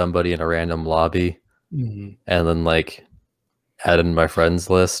talking to somebody in a random lobby and then like add in my friends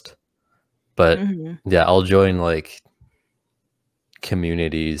list. But yeah, I'll join like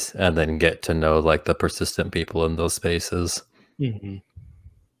communities and then get to know like the persistent people in those spaces.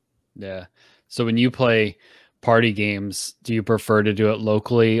 Yeah. So when you play party games, do you prefer to do it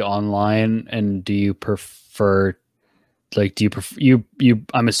locally, online, and do you prefer you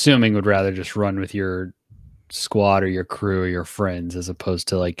I'm assuming would rather just run with your squad or your crew or your friends, as opposed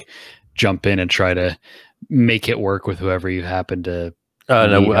to like jump in and try to make it work with whoever you happen to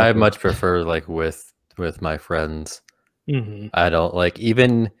no, I much prefer like with my friends. I don't like,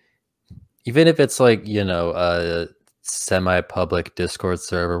 even if it's like, a semi-public Discord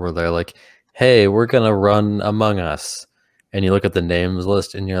server where they're like, hey, we're gonna run Among Us, and you look at the names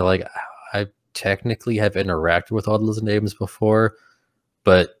list and you're like, I technically have interacted with all those names before,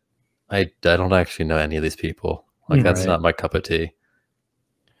 but I don't actually know any of these people. Like, that's not my cup of tea.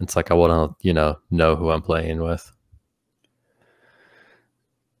 It's like, I want to know who I'm playing with.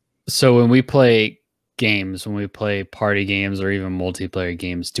 So when we play games, when we play party games or even multiplayer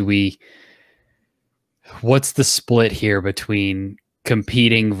games, what's the split here between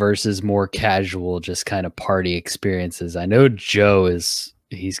competing versus more casual, just kind of party experiences? I know Joe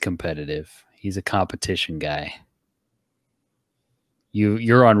he's competitive. He's a competition guy.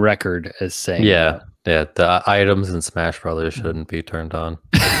 you're on record as saying Yeah, the items in Smash Brothers shouldn't be turned on.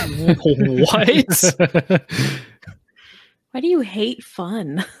 What? Why do you hate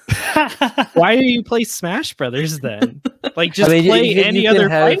fun? Why do you play Smash Brothers then? Like, just I mean, play you any can other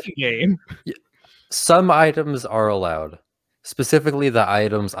have- fighting game. Some items are allowed. Specifically, the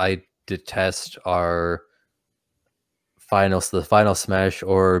items I detest are the final Smash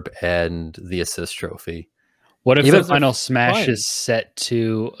Orb and the assist trophy. What if Even the final if Smash fun. is set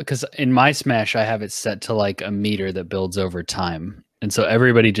to, because in my Smash I have it set to like a meter that builds over time, and so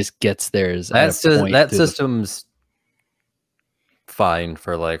everybody just gets theirs. At a point That through the- system's fine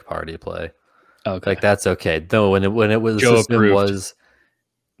for like party play. okay. Like that's okay. No, when it was Joe the system approved. was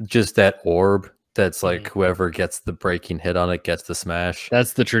just that orb that's like Mhm. whoever gets the breaking hit on it gets the smash.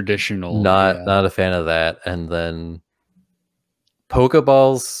 That's the traditional. Not a fan of that. And then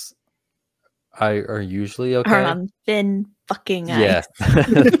Pokeballs are usually okay. Are on thin fucking Yeah. ice.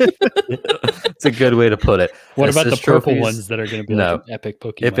 It's a good way to put it. What about the Assist purple trophies- ones that are going to be No. like an epic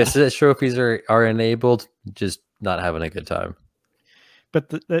Pokemon? If assist trophies are enabled, just not having a good time.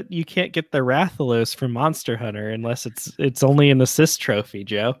 But you can't get the Rathalos from Monster Hunter unless it's only an assist trophy,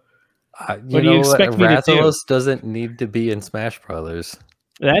 Joe. You do you expect me to do? Rathalos doesn't need to be in Smash Brothers.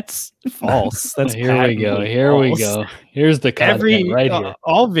 That's false. That's Here we go. patently Here we false. go. Here's the content right here.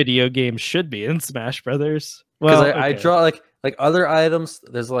 All video games should be in Smash Brothers. Because Well, I okay. draw like other items.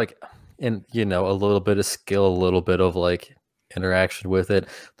 There's like, and a little bit of skill, a little bit of like interaction with it.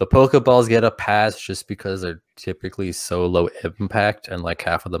 The Pokeballs get a pass just because they're typically so low impact, and like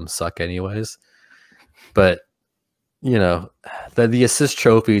half of them suck anyways. But the assist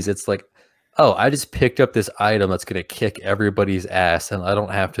trophies, it's like, oh, I just picked up this item that's gonna kick everybody's ass, and I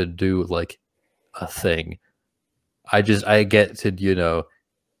don't have to do like a thing. I get to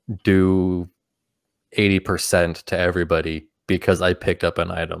do 80% to everybody because I picked up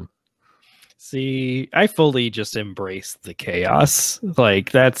an item. See, I fully just embrace the chaos.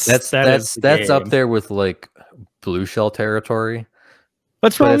 Like that's That's the up game. there with like blue shell territory.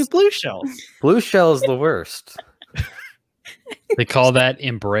 What's but wrong it's- with blue shells? Blue shell is the worst. They call that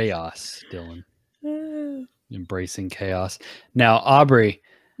embrace, Dylan. Embracing chaos. Now, Aubrey,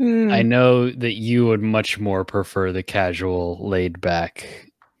 Hmm. I know that you would much more prefer the casual, laid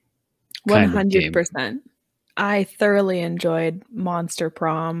back. 100%. I thoroughly enjoyed Monster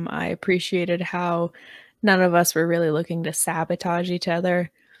Prom. I appreciated how none of us were really looking to sabotage each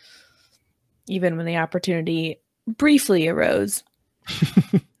other, even when the opportunity briefly arose.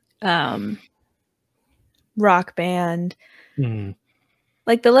 Rock Band. Mhm.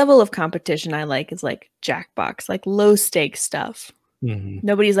 Like the level of competition I like is like Jackbox, like low stakes stuff. Mhm.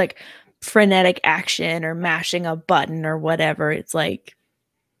 Nobody's like frenetic action or mashing a button or whatever. It's like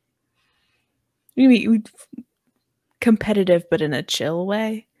maybe competitive, but in a chill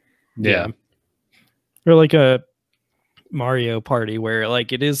way. Yeah. Or like a Mario Party where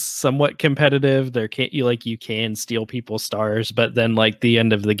like it is somewhat competitive. You can steal people's stars, but then like the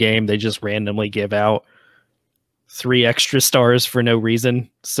end of the game they just randomly give out 3 extra stars for no reason.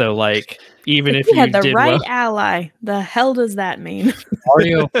 So like even if you had you the did right well, ally, the hell does that mean?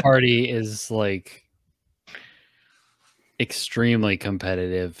 Mario Party is like extremely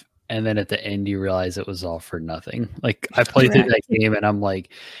competitive, and then at the end you realize it was all for nothing. Like I played through that game and I'm like,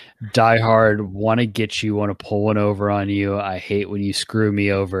 die hard, want to get you, want to pull one over on you. I hate when you screw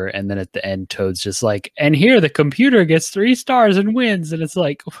me over. And then at the end, Toad's just like, and here the computer gets 3 stars and wins. And it's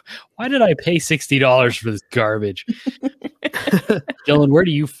like, why did I pay $60 for this garbage? Dylan, where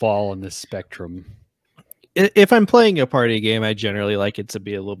do you fall on this spectrum? if I'm playing a party game, I generally like it to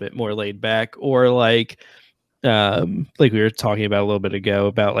be a little bit more laid back, or like we were talking about a little bit ago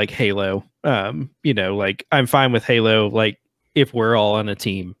about like Halo. Like I'm fine with Halo, like if we're all on a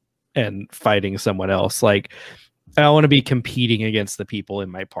team and fighting someone else. Like I don't want to be competing against the people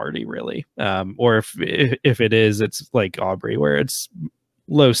in my party, really. Or if it is, it's like Aubrey, where it's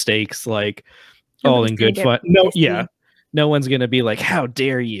low stakes, like all Nobody's in gonna good get fun. No, pissy. yeah, no one's gonna be like, "How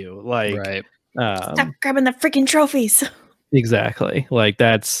dare you!" Like, Right. Stop grabbing the freaking trophies. exactly. Like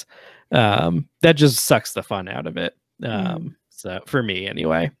that just sucks the fun out of it. Mm. So for me,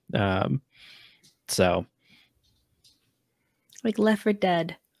 anyway. So Like Left 4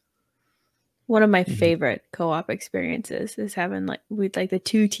 Dead. One of my Mhm. favorite co-op experiences is having like with like the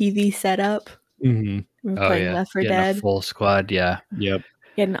 2 TV setup. mhm. We're Oh, playing yeah. Left 4 Getting a Dead, full squad. Yeah. Yep.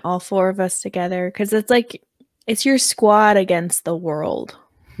 getting all 4 of us together because it's like it's your squad against the world,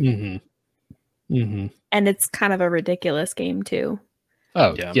 Mhm. Mhm. and it's kind of a ridiculous game too.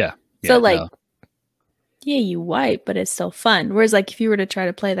 Oh, Yeah. yeah. So Yeah, like, no. yeah, you wipe, but it's still fun. Whereas like if you were to try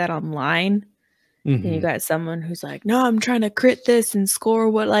to play that online, And you got someone who's like, no, I'm trying to crit this and score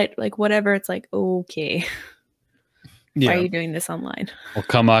what like whatever. It's like, okay. Why are you doing this online? Well,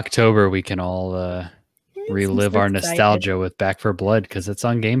 come October, we can all relive our nostalgia with Back 4 Blood because it's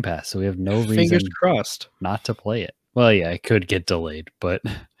on Game Pass, so we have no reason Fingers crossed not to play it. Well, yeah, it could get delayed, but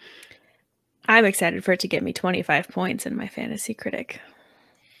I'm excited for it to get me 25 points in my Fantasy Critic.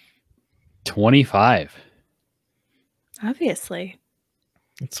 25. Obviously.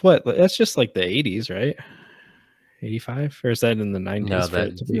 That's just like the 80s, right? 85, or is that in the 90s? No,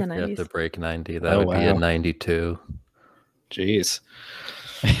 that you have to break 90. That would be a 92. Jeez.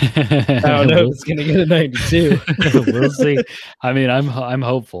 I don't know if it's gonna get a 92. We'll see. I mean, I'm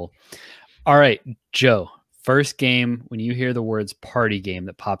hopeful. All right, Joe. First game when you hear the words party game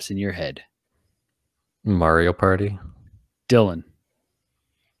that pops in your head. Mario Party. Dylan.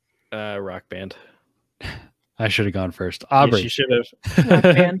 Rock Band. I should have gone first. Aubrey. Yes, you should have. Rock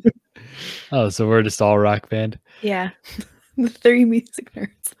Band. Oh, so we're just all Rock Band? Yeah. The 3 music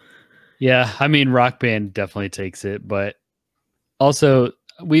nerds. Yeah, I mean, Rock Band definitely takes it, but also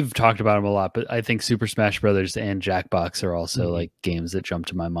we've talked about them a lot, but I think Super Smash Brothers and Jackbox are also like games that jump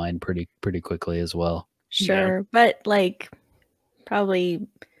to my mind pretty quickly as well. Sure, but like probably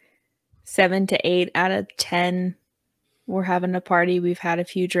 7 to 8 out of 10, we're having a party. We've had a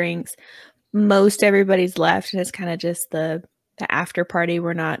few drinks. Most everybody's left, and it's kind of just the after party.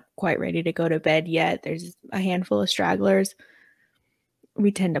 We're not quite ready to go to bed yet. There's a handful of stragglers.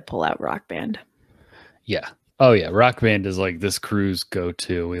 We tend to pull out Rock Band. Yeah. Oh yeah, Rock Band is like this crew's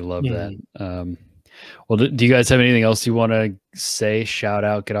go-to. We love that. Well, do you guys have anything else you want to say, shout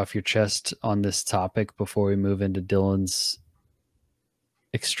out, get off your chest on this topic before we move into Dylan's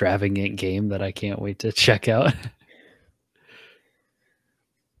extravagant game that I can't wait to check out?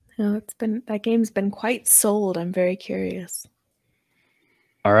 No, that game's been quite sold. I'm very curious.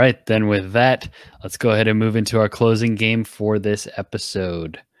 All right, then with that, let's go ahead and move into our closing game for this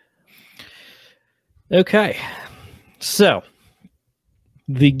episode. Okay. So,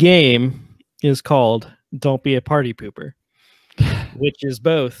 the game is called Don't Be a Party Pooper, which is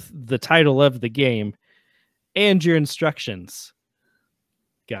both the title of the game and your instructions,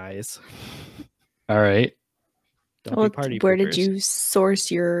 guys. All right. Where did you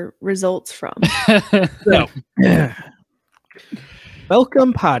source your results from? So,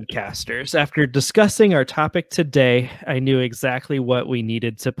 welcome, podcasters. After discussing our topic today, I knew exactly what we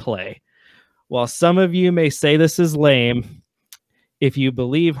needed to play. While some of you may say this is lame, if you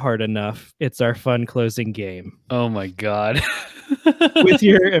believe hard enough, it's our fun closing game. Oh my God. With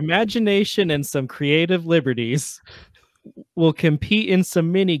your imagination and some creative liberties, we'll compete in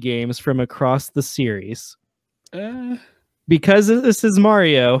some mini games from across the series. Because this is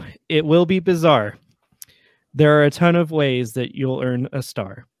Mario, it will be bizarre. There are a ton of ways that you'll earn a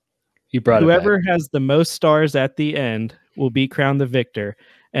star. Whoever has the most stars at the end will be crowned the victor,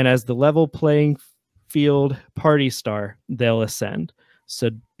 and as the level playing field party star, they'll ascend. So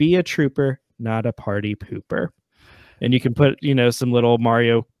be a trooper, not a party pooper. And you can put, some little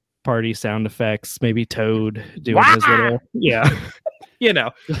Mario Party sound effects, maybe Toad doing his little,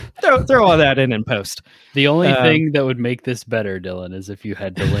 throw all that in post. The only thing that would make this better, Dylan, is if you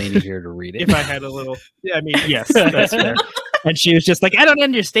had Delaney here to read it. If I had a little, yes, that's fair. And she was just like, I don't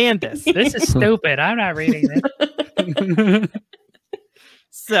understand this. This is stupid. I'm not reading this.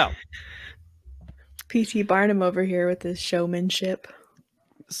 So, P.T. Barnum over here with his showmanship.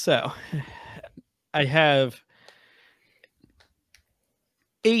 So, I have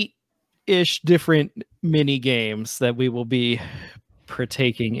 8-ish different mini games that we will be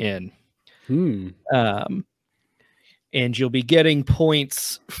partaking in. And you'll be getting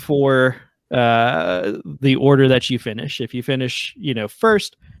points for the order that you finish. If you finish,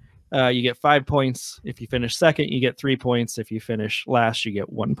 first, you get 5 points. If you finish second, you get 3 points. If you finish last, you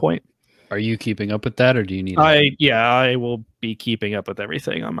get 1 point. Are you keeping up with that, or do you need? I will be keeping up with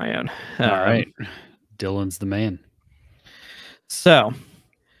everything on my own. All right, Dylan's the man. So,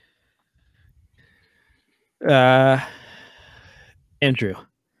 Andrew.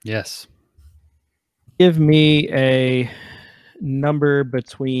 Yes. Give me a number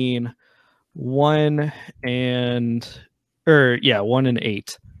between 1 and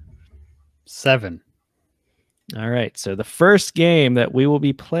 8. 7. All right. So the first game that we will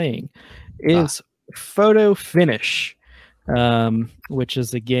be playing is Photo Finish, which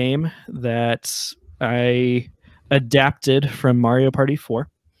is a game that I adapted from Mario Party 4.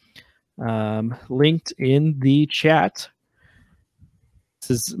 Linked in the chat.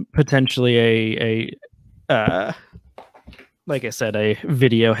 This is potentially like I said, a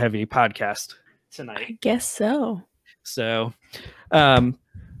video heavy podcast tonight. I guess so. So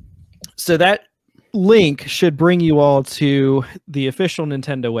that link should bring you all to the official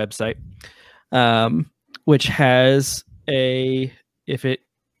Nintendo website, which has if it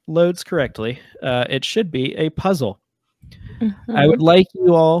loads correctly, it should be a puzzle. Mm-hmm. I would like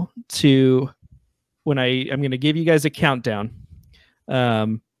you all to, I'm going to give you guys a countdown,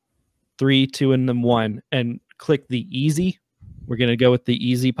 3, 2, and then 1, and click the easy. We're going to go with the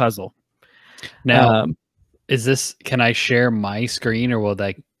easy puzzle. Now, can I share my screen, or will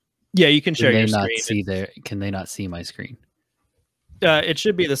that? Yeah, you can share your screen. Can they not see my screen? It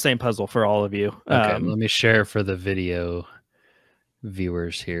should be the same puzzle for all of you. Okay, let me share for the video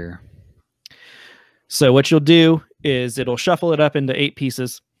viewers here. So what you'll do is it'll shuffle it up into 8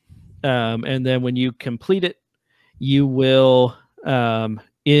 pieces. And then when you complete it, you will,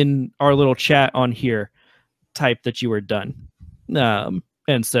 in our little chat on here, type that you were done.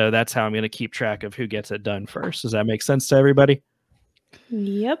 And so that's how I'm going to keep track of who gets it done first. Does that make sense to everybody?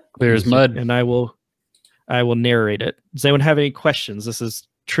 Yep. Clear as mud. And I will narrate it. Does anyone have any questions? This is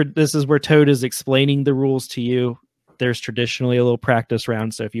where Toad is explaining the rules to you. There's traditionally a little practice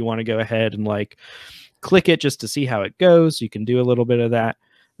round, so if you want to go ahead and like click it just to see how it goes, you can do a little bit of that.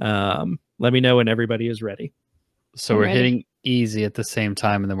 Let me know when everybody is ready. So we're hitting easy at the same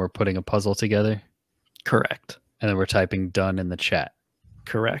time, and then we're putting a puzzle together? Correct. And then we're typing done in the chat?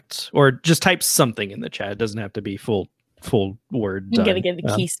 Correct. Or just type something in the chat. It doesn't have to be full word You done. gotta get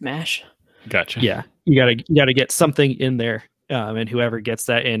the key smash. Gotcha. Yeah. You gotta get something in there. And whoever gets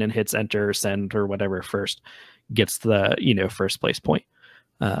that in and hits enter or send or whatever first gets the first place point.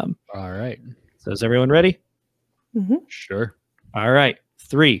 All right. So is everyone ready? Mm-hmm. Sure. All right.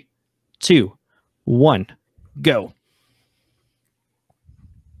 3, 2, 1, go.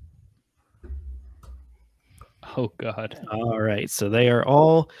 Oh God. All right. So they are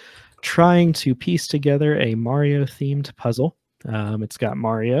all trying to piece together a Mario themed puzzle. It's got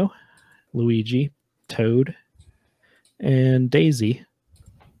Mario, Luigi, Toad, and Daisy.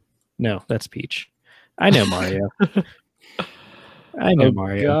 No, that's Peach. I know Mario. I know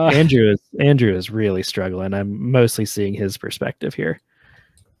Mario. God. Andrew is really struggling. I'm mostly seeing his perspective here.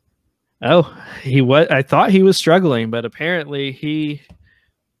 Oh, I thought he was struggling, but apparently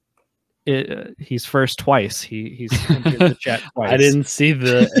he's first twice. He's entered the chat twice. I didn't see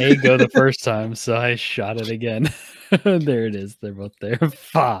the A go the first time, so I shot it again. There it is. They're both there.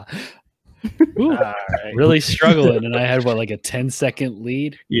 Fa. Ooh, Right. really struggling, and I had like a 10-second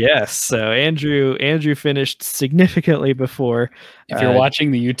lead. Yes. So Andrew finished significantly before. If you're watching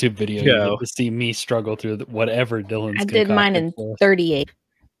the YouTube video, you go. get to see me struggle through whatever Dylan's. I did mine in 38.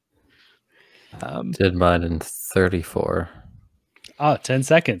 Did mine in 34. Oh, 10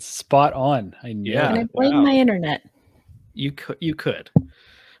 seconds. Spot on. I knew Yeah. And I it. blame my internet. You could.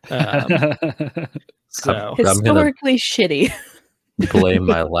 So Historically shitty. Blame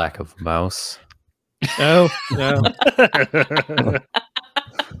my lack of mouse. no.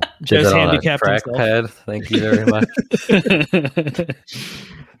 Joe's handicapped himself. Trackpad. Thank you very much.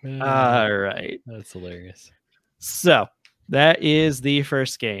 All right. That's hilarious. So that is the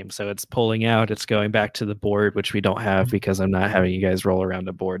first game. So it's pulling out. It's going back to the board, which we don't have because I'm not having you guys roll around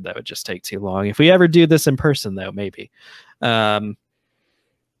a board. That would just take too long. If we ever do this in person, though, maybe.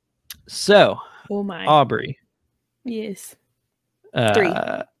 So, Oh my. Aubrey. Yes.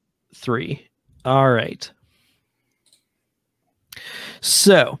 3. All right.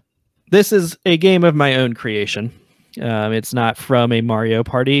 So this is a game of my own creation. It's not from a Mario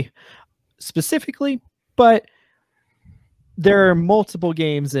Party specifically, but there are multiple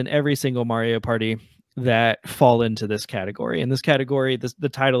games in every single Mario Party that fall into this category. And this category, the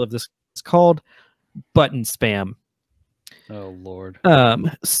title of this is called Button Spam. Oh, Lord.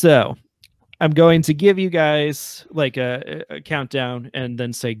 So I'm going to give you guys like a countdown and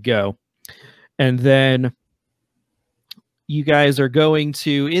then say go. And then you guys are going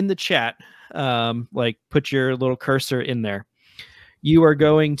to, in the chat, like put your little cursor in there. You are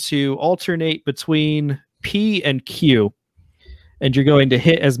going to alternate between P and Q. And you're going to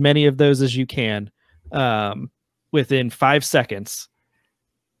hit as many of those as you can within 5 seconds.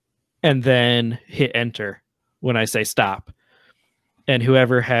 And then hit enter when I say stop. And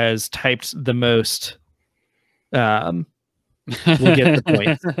whoever has typed the most will get the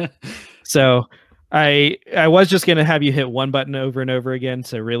point. So I was just going to have you hit one button over and over again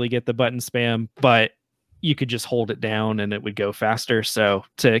to really get the button spam, but you could just hold it down and it would go faster. So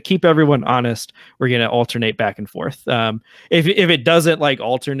to keep everyone honest, we're going to alternate back and forth. If it doesn't like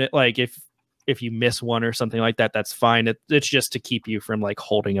alternate, like if you miss one or something like that, that's fine. It's just to keep you from like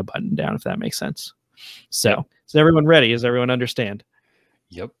holding a button down, if that makes sense. So is everyone ready? Does everyone understand?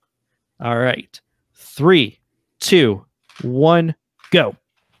 Yep. All right. 3, 2, 1, go.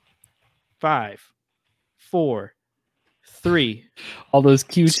 5, 4, 3, all those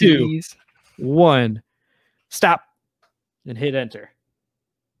QTs. 1. Stop and hit enter.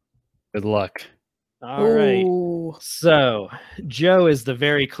 Good luck. All right. Ooh. So Joe is the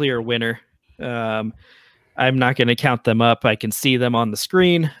very clear winner. I'm not going to count them up. I can see them on the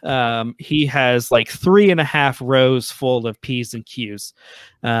screen. He has like 3.5 rows full of P's and Q's,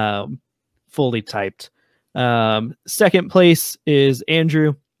 fully typed. Second place is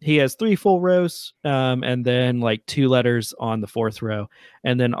Andrew. He has 3 full rows, and then like 2 letters on the 4th row.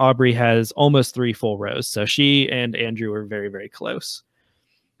 And then Aubrey has almost 3 full rows. So she and Andrew are very, very close.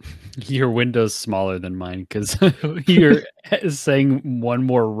 Your window's smaller than mine because you're saying one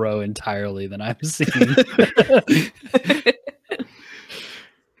more row entirely than I'm seeing.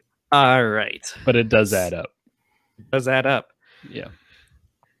 All right. But it does add up. Does add up. Yeah.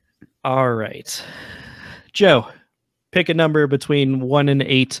 All right. Joe, pick a number between 1 and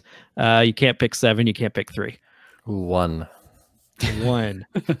 8. You can't pick 7. You can't pick 3. 1. 1.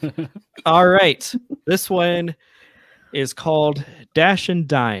 All right. This one is called Dash and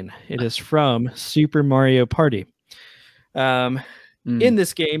Dine. It is from Super Mario Party. In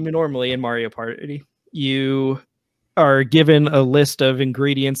this game, normally in Mario Party, you are given a list of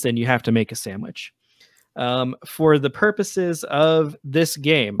ingredients and you have to make a sandwich. For the purposes of this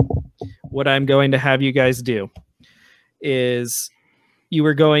game, what I'm going to have you guys do is you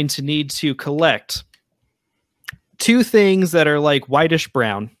are going to need to collect 2 things that are like whitish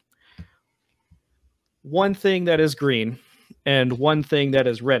brown, 1 thing that is green, and 1 thing that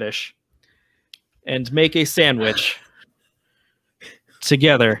is reddish, and make a sandwich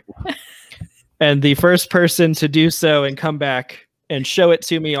together. And the first person to do so and come back and show it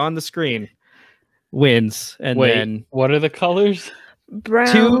to me on the screen wins. And wait, then what are the colors?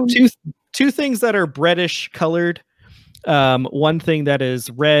 Brown. Two things that are reddish colored. 1 thing that is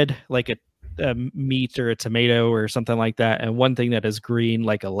red, like a meat or a tomato or something like that, and 1 thing that is green,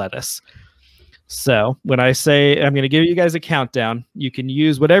 like a lettuce. So when I say I'm going to give you guys a countdown, you can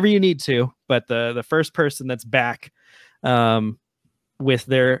use whatever you need to, but the first person that's back with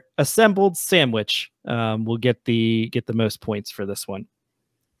their assembled sandwich will get the most points for this one.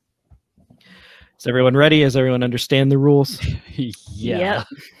 Is everyone ready? Does everyone understand the rules? Yeah.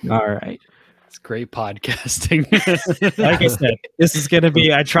 Yep. All right. It's great podcasting. Like I said, this is going to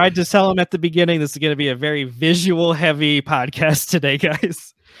be, I tried to tell them at the beginning, this is going to be a very visual heavy podcast today,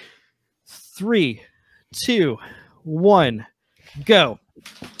 guys. 3, 2, 1, go.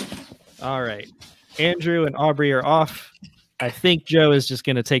 All right. Andrew and Aubrey are off. I think Joe is just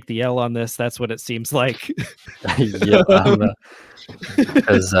going to take the L on this. That's what it seems like. Yeah.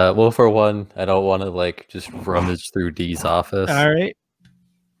 Because, well, for one, I don't want to like just rummage through Dee's office. All right.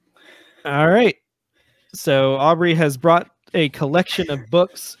 All right. So Aubrey has brought a collection of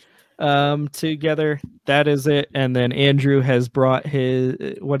books together. That is it. And then Andrew has brought his,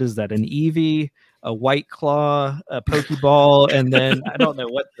 what is that? An Eevee, a White Claw, a Pokeball, and then I don't know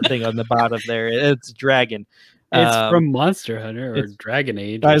what the thing on the bottom there. It's dragon. It's from Monster Hunter or Dragon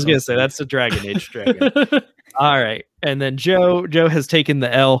Age. I was going to say that's a Dragon Age dragon. All right. And then Joe has taken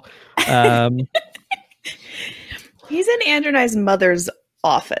the L. He's in Andrew and I's mother's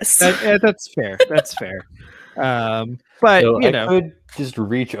office. That's fair. That's fair. But So you I know, could just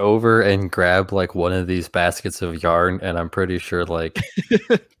reach over and grab like one of these baskets of yarn, and I'm pretty sure like,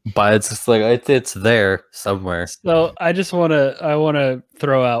 but it's just like it's there somewhere. So I want to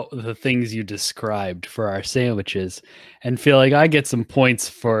throw out the things you described for our sandwiches, and feel like I get some points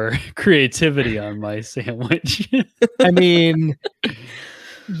for creativity on my sandwich. I mean,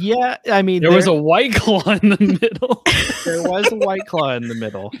 yeah, I mean, there was a White Claw in the middle. There was a White Claw in the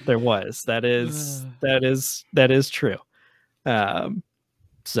middle. There was. That is true.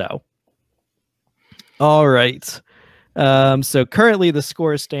 So, all right. So currently the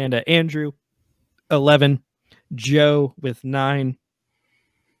scores stand at Andrew 11, Joe with 9,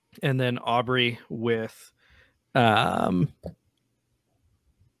 and then Aubrey with 7.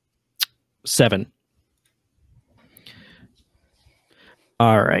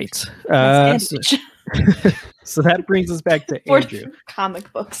 All right. So that brings us back to Andrew.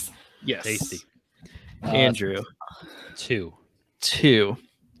 Comic books. Yes. Tasty. Andrew. 2. 2.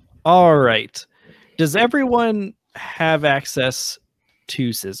 All right. Does everyone have access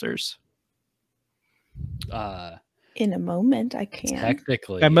to scissors? In a moment, I can.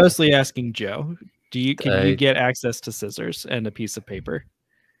 Technically. I'm mostly asking Joe. Can you get access to scissors and a piece of paper?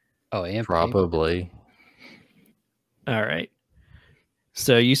 Oh, and Probably. All right.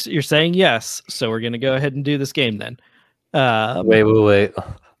 So you're saying yes. So we're going to go ahead and do this game then. Wait.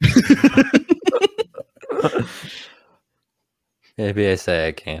 Maybe I say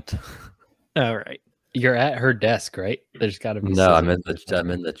I can't. All right. You're at her desk, right? There's got to be. No, I'm in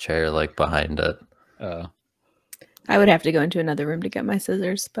the chair, like behind it. Oh, I would have to go into another room to get my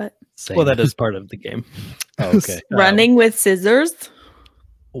scissors, but same. Well, that is part of the game. Oh, okay. Running with scissors?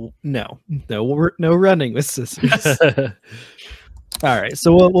 No running with scissors. All right,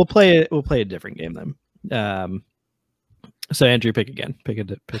 so we'll play a different game then. So Andrew, pick again. Pick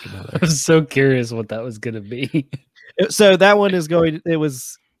another. I was so curious what that was going to be. So that one is it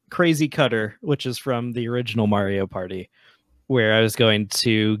was Crazy Cutter, which is from the original Mario Party, where I was going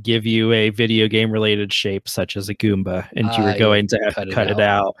to give you a video game related shape such as a Goomba, and you were going to have to cut it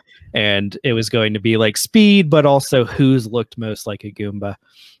out. And it was going to be like speed, but also who's looked most like a Goomba.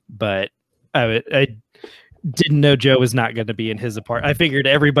 But I didn't know Joe was not going to be in his apartment. I figured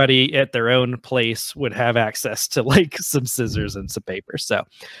everybody at their own place would have access to like some scissors and some paper. So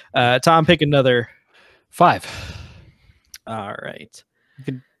Tom, pick another 5. All right.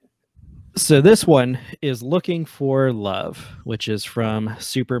 So this one is Looking for Love, which is from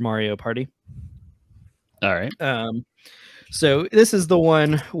Super Mario Party. All right. So this is the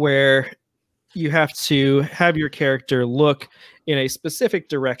one where you have to have your character look in a specific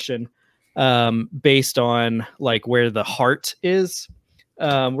direction based on like where the heart is.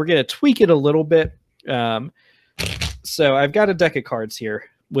 We're going to tweak it a little bit. So I've got a deck of cards here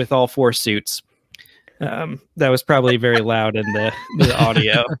with all 4 suits. That was probably very loud in the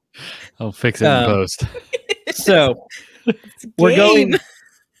audio. I'll fix it in post. So we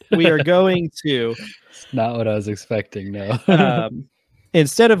are going to. It's not what I was expecting. No.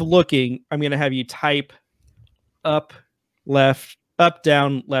 Instead of looking, I'm going to have you type up, left, up,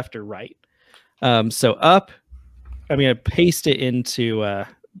 down, left, or right. So up, I'm going to paste it into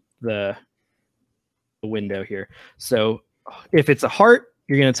the window here. So if it's a heart,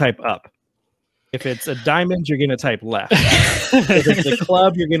 you're going to type up. If it's a diamond, you're going to type left. If it's a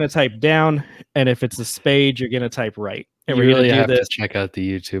club, you're going to type down. And if it's a spade, you're going to type right. And you we're really going have to do this. to check out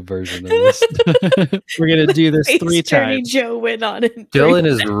the YouTube version of this. We're going to do this 3 Journey times. Joe went on it. Dylan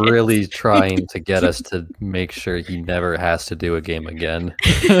is really trying to get us to make sure he never has to do a game again.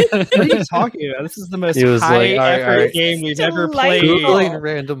 What are you talking about? This is the most He was high like, effort game we've ever played. Googling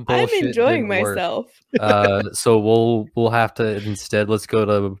random I'm bullshit. enjoying didn't work. myself. So we'll have to instead let's go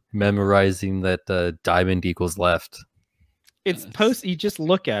to memorizing that diamond equals left. It's post. You just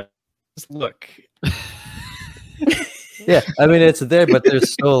look at it. Just look. Yeah, I mean it's there, but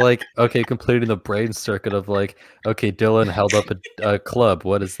there's still like completing the brain circuit of like Dylan held up a club.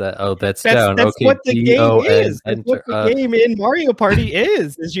 What is that? Oh, that's down. That's okay, what the game is. That's enter, what the game in Mario Party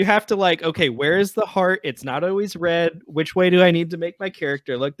is you have to like, okay, where is the heart? It's not always red. Which way do I need to make my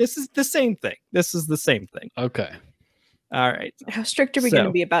character look? This is the same thing. This is the same thing. Okay. All right. How strict are we going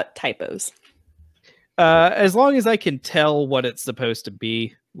to be about typos? As long as I can tell what it's supposed to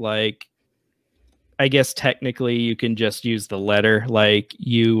be, like, I guess technically you can just use the letter like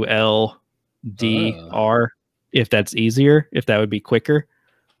ULDR if that's easier, if that would be quicker.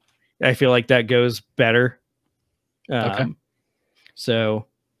 I feel like that goes better. Okay. So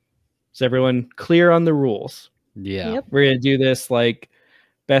is everyone clear on the rules? Yeah. Yep. We're going to do this like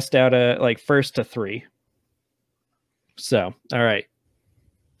best out of like first to 3. So, all right.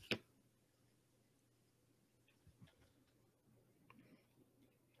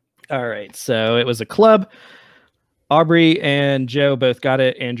 All right, so it was a club. Aubrey and Joe both got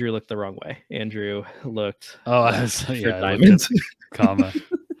it. Andrew looked the wrong way. Andrew looked diamonds. Comma.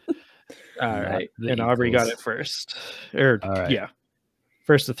 All right, and Aubrey got it first. Yeah,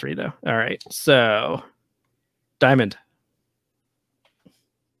 first to 3 though. All right, so diamond.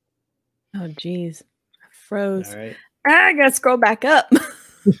 Oh, geez, I froze. All right, I gotta scroll back up.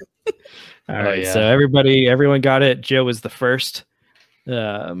 all right. So everyone got it. Joe was the first.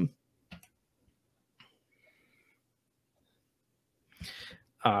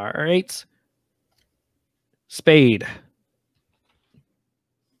 All right. Spade.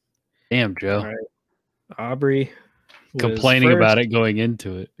 Damn, Joe. All right. Aubrey complaining about it going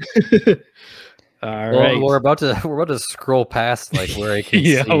into it. All right. We're about to scroll past like where I can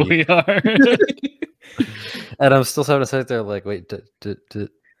yeah, see. we are. And I'm still having to sit there like, wait,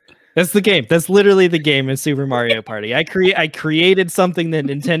 That's the game. That's literally the game in Super Mario Party. I created something that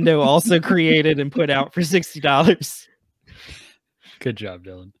Nintendo also created and put out for $60. Good job,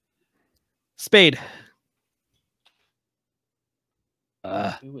 Dylan. Spade.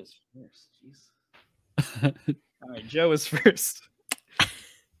 Who was first? Jeez. All right, Joe was first.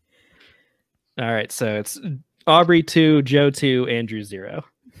 All right, so it's Aubrey 2, Joe 2, Andrew 0.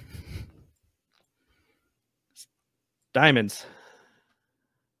 Diamonds.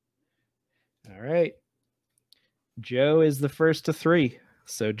 All right. Joe is the first to 3.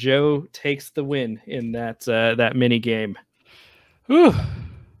 So Joe takes the win in that mini game. Whew.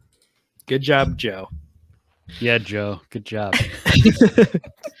 Good job, Joe. Yeah, Joe. Good job.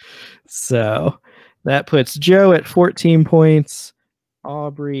 So that puts Joe at 14 points,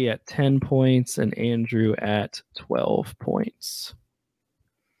 Aubrey at 10 points, and Andrew at 12 points.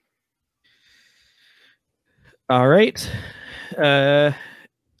 All right.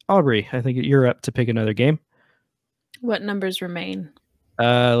 Aubrey, I think you're up to pick another game. What numbers remain?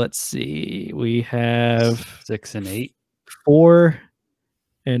 Let's see. We have 6 and 8. 4,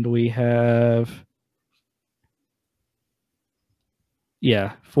 and we have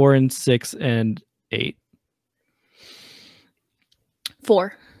 4 and 6 and 8.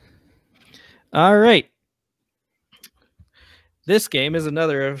 4. All right. This game is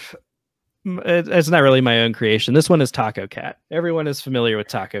another of. It's not really my own creation. This one is Taco Cat. Everyone is familiar with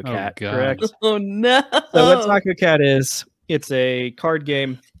Taco Cat, correct? Oh no! So what Taco Cat is? It's a card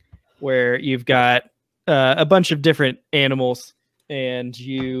game where you've got a bunch of different animals, and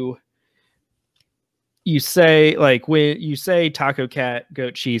you say, like, when you say Taco Cat,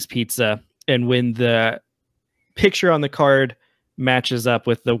 goat cheese pizza, and when the picture on the card matches up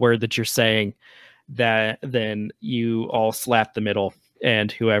with the word that you're saying, then you all slap the middle,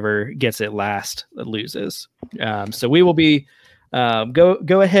 and whoever gets it last loses. So we will be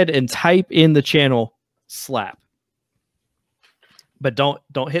go ahead and type in the channel slap, but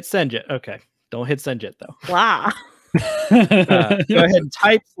don't hit send yet. Okay, don't hit send yet though. Wow. Go ahead and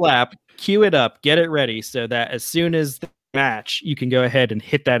type slap, cue it up, get it ready, so that as soon as the match, you can go ahead and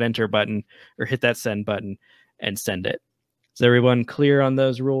hit that enter button or hit that send button and send it. Is everyone clear on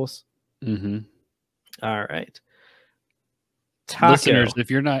those rules? Mm-hmm. All right. Taco, Listeners,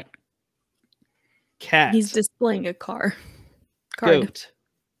 if you're not cat, He's displaying a card. goat,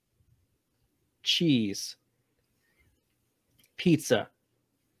 cheese, pizza,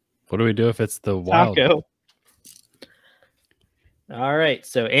 what do we do if it's the wild? taco. All right.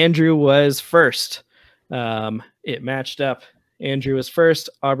 So Andrew was first. It matched up. Andrew was first.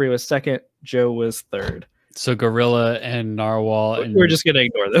 Aubrey was second. Joe was third. So gorilla and narwhal and We're just gonna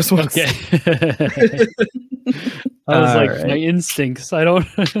ignore those ones. okay. I was All like, right. my instincts. I don't.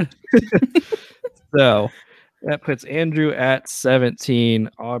 So that puts Andrew at 17,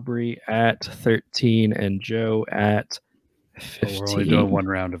 Aubrey at 13, and Joe at 15. We're only doing one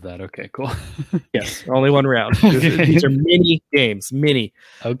round of that. Okay, cool. Yes, only one round. Okay. These are mini games. Mini.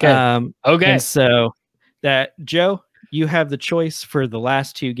 Okay. Okay. And so that Joe, you have the choice for the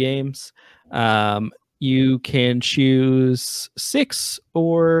last two games. You can choose 6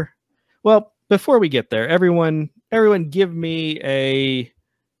 or, well, before we get there, everyone give me a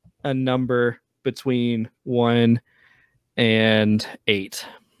number between 1 and 8.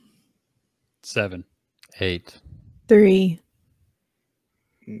 7. 8. 3.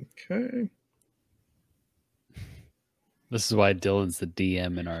 Okay. This is why Dylan's the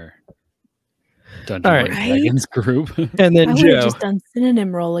DM in our Dungeons All and right. Dragons group. And then I would Joe, have just done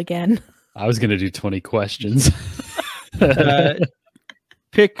synonym roll again. I was gonna do 20 questions.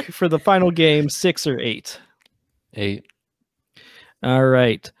 pick for the final game 6 or 8. 8. All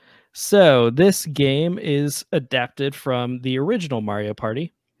right. So this game is adapted from the original Mario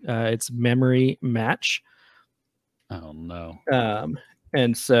Party. It's Memory Match. Oh no.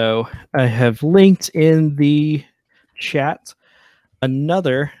 And so I have linked in the chat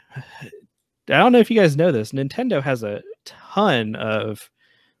another. I don't know if you guys know this. Nintendo has a ton of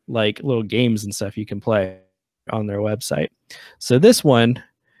like little games and stuff you can play on their website. So this one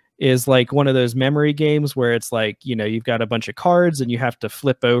is like one of those memory games where it's like, you know, you've got a bunch of cards and you have to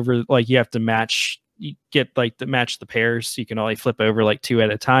flip over, like you have to match, you get like to match the pairs. So you can only flip over like 2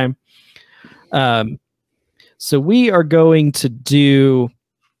 at a time. So we are going to do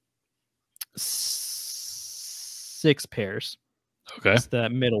 6 pairs. Okay. It's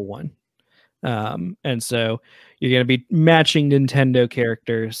that middle one. And so you're going to be matching Nintendo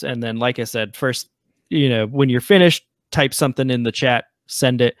characters. And then, like I said, first, you know, when you're finished, type something in the chat,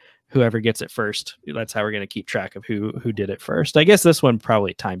 send it. Whoever gets it first. That's how we're going to keep track of who did it first. I guess this one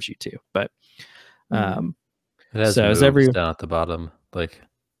probably times you too, but It has so is moves down at the bottom, like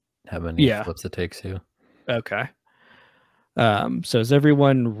how many Yeah. flips it takes you. okay. So is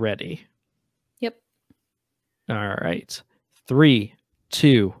everyone ready? Yep. All right. 3,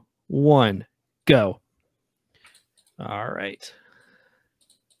 2, 1, go. All right.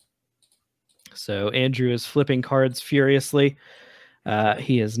 So Andrew is flipping cards furiously.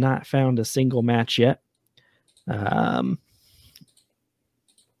 He has not found a single match yet.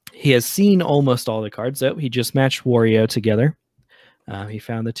 He has seen almost all the cards. Oh, he just matched Wario together. He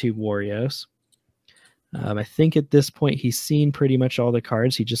found the 2 Warios. I think at this point he's seen pretty much all the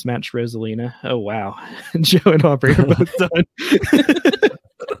cards. He just matched Rosalina. Oh wow, Joe and Aubrey are both done.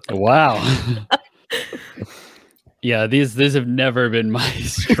 Wow. Yeah, these have never been my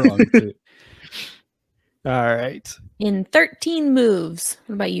strong suit. All right. In 13 moves.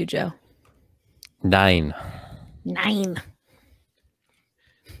 What about you, Joe? 9. 9.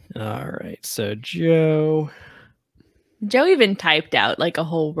 All right. So Joe even typed out like a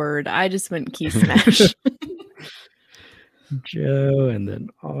whole word. I just went key smash. Joe, and then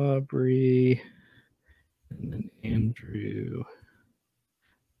Aubrey, and then Andrew.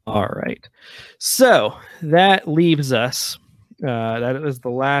 All right. So that leaves us. That was the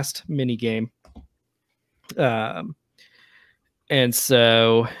last mini game. And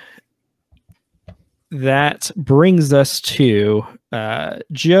so that brings us to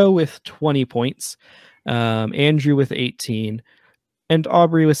Joe with 20 points, Andrew with 18, and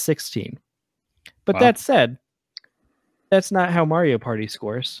Aubrey with 16. But that said, that's not how Mario Party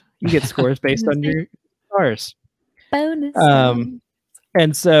scores. You get scores based on your stars. Bonus.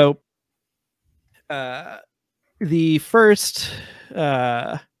 And so the first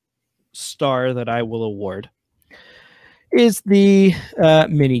star that I will award is the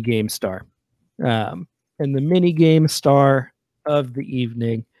mini game star. And the mini game star of the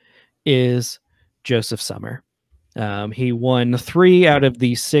evening is Joseph Summer. He won 3 out of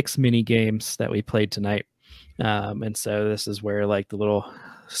the 6 mini games that we played tonight. And so this is where like the little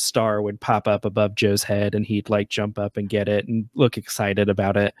star would pop up above Joe's head and he'd like jump up and get it and look excited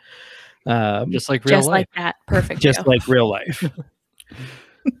about it. Just like real life. Like that. Perfect. Just Joe. like real life.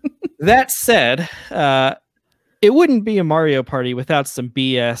 That said, it wouldn't be a Mario Party without some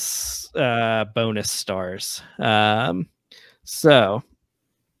BS bonus stars. So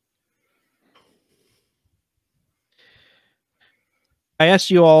I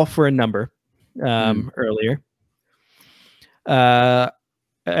asked you all for a number earlier, out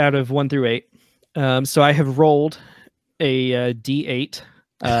of 1 through 8. So I have rolled a D8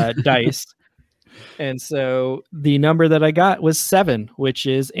 dice. And so the number that I got was 7, which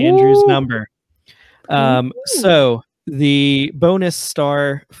is Andrew's number. So the bonus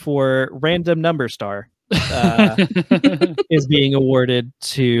star for random number star is being awarded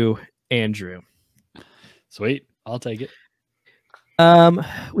to Andrew. Sweet. I'll take it.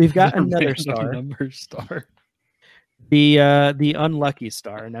 We've got another star. Number star. The unlucky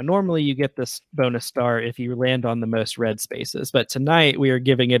star. Now, normally you get this bonus star if you land on the most red spaces, but tonight we are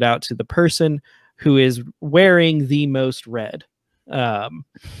giving it out to the person who is wearing the most red.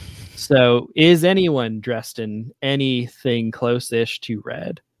 So is anyone dressed in anything close-ish to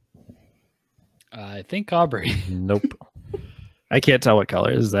red? I think Aubrey. Nope. I can't tell what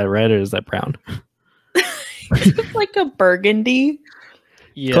color. Is that red or is that brown? It's like a burgundy.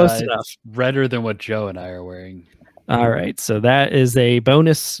 Yeah, Close it's enough. redder than what Joe and I are wearing. All right, so that is a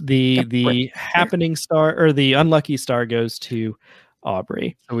bonus. The happening star or the unlucky star goes to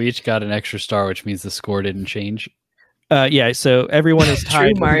Aubrey. So we each got an extra star, which means the score didn't change. Yeah, so everyone is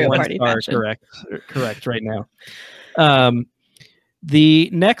tied Mario with 1 Party star fashion. correct right now. The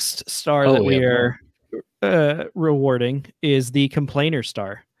next star that we are rewarding is the complainer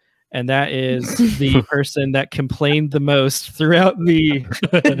star. And that is the person that complained the most throughout the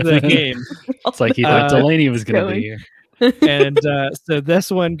game. It's like he thought Delaney was going to be here. And so this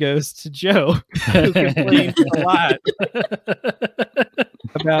one goes to Joe, who complained a lot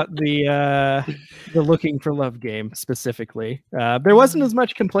about the Looking for Love game specifically. There wasn't as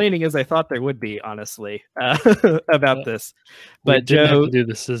much complaining as I thought there would be, honestly, about this. But Joe Joe have to do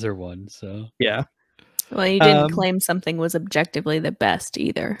the scissor one, so yeah. Well, you didn't claim something was objectively the best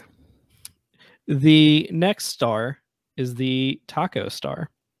either. The next star is the taco star.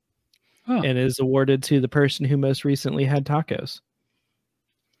 And is awarded to the person who most recently had tacos.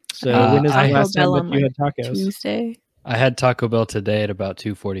 So when is the last time that you had tacos? Tuesday. I had Taco Bell today at about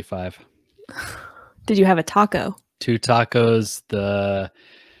 2:45. Did you have a taco? 2 tacos, the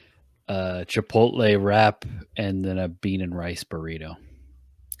Chipotle wrap, and then a bean and rice burrito.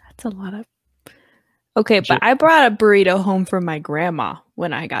 That's a lot of... Okay, but I brought a burrito home from my grandma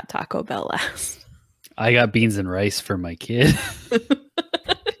when I got Taco Bell last. I got beans and rice for my kid.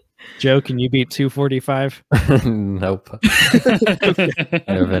 Joe, can you beat 245? Nope.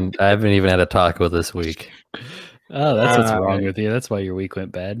 I haven't even had a taco this week. Oh, that's what's wrong with you. That's why your week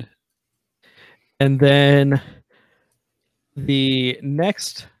went bad. And then the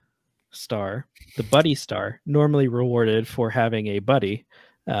next star, the buddy star, normally rewarded for having a buddy,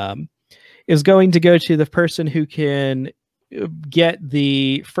 is going to go to the person who can get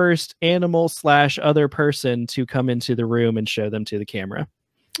the first animal / other person to come into the room and show them to the camera.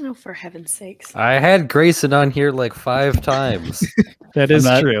 Oh, for heaven's sakes. I had Grayson on here like 5 times. That is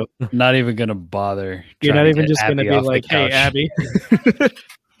true. Not even going to bother. You're not even just going to be like, hey, Abby.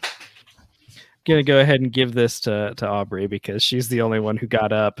 Gonna go ahead and give this to Aubrey because she's the only one who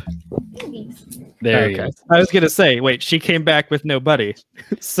got up. There you go. I was gonna say, wait, she came back with no buddy,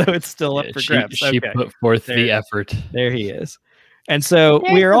 so it's still up for grabs. She put forth the effort. There he is, and so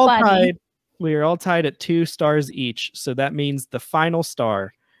we are all tied. We are all tied at 2 stars each. So that means the final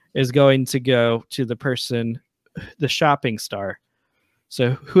star is going to go to the person, the shopping star.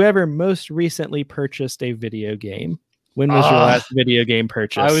 So whoever most recently purchased a video game. When was your last video game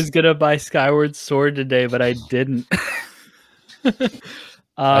purchase? I was going to buy Skyward Sword today, but I didn't.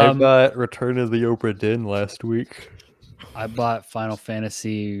 I bought Return of the Obra Dinn last week. I bought Final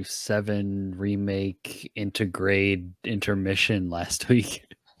Fantasy VII Remake Intergrade Intermission last week.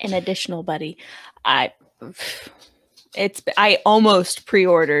 An additional buddy. I almost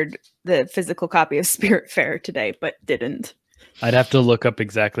pre-ordered the physical copy of Spiritfarer today, but didn't. I'd have to look up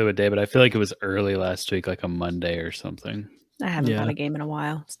exactly what day, but I feel like it was early last week, like a Monday or something. I haven't bought a game in a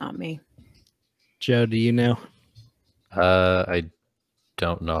while. It's not me. Joe, do you know? I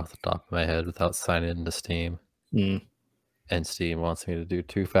don't know off the top of my head without signing into Steam. And Steam wants me to do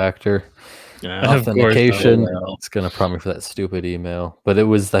 2-factor authentication. It's gonna prompt me for that stupid email. But it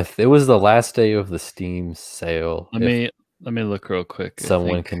was the last day of the Steam sale. Let me look real quick.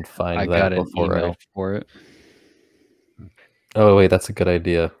 Someone can find I that got an before email for it. Oh wait, that's a good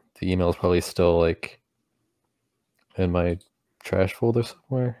idea. The email is probably still like in my trash folder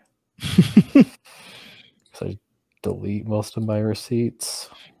somewhere. So I delete most of my receipts.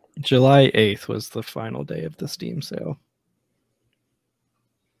 July 8th was the final day of the Steam sale,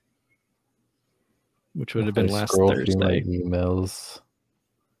 which would have been last Thursday. Through my emails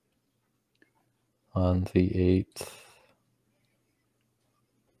on the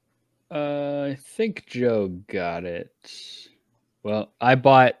 8th. I think Joe got it. Well, I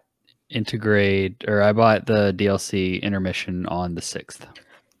bought the DLC Intermission on the 6th.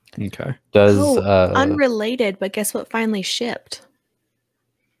 Okay. Unrelated, but guess what finally shipped?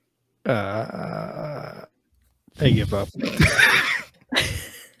 I give up.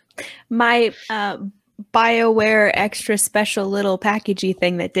 My BioWare extra special little packagey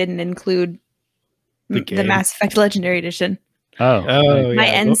thing that didn't include the Mass Effect Legendary Edition. My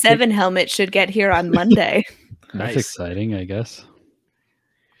N7 helmet should get here on Monday. That's exciting, I guess.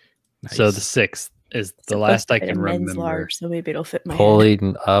 Nice. So the 6th is the last I can remember. Large, so maybe it'll fit my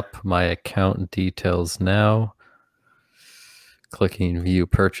Pulling up my account details now. Clicking view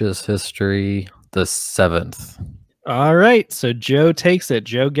purchase history. The 7th. All right. So Joe takes it.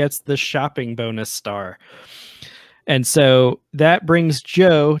 Joe gets the shopping bonus star. And so that brings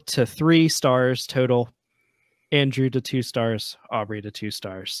Joe to 3 stars total. Andrew to 2 stars, Aubrey to 2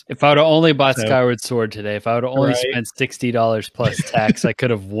 stars. If I would have only bought Skyward Sword today, if I would have only spent $60 plus tax, I could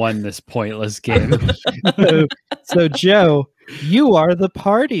have won this pointless game. So Joe, you are the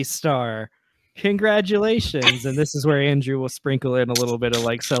party star. Congratulations. And this is where Andrew will sprinkle in a little bit of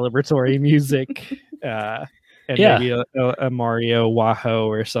like celebratory music. And maybe a Mario Wahoo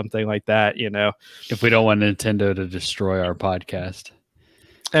or something like that, you know. If we don't want Nintendo to destroy our podcast.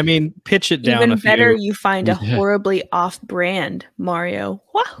 I mean, pitch it down. Even better, you find a horribly off-brand Mario.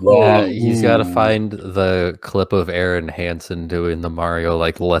 Wahoo! Yeah, he's got to find the clip of Aaron Hansen doing the Mario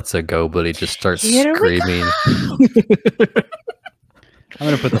like "Let's a go," but he just starts screaming. I'm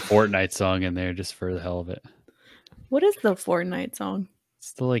gonna put the Fortnite song in there just for the hell of it. What is the Fortnite song?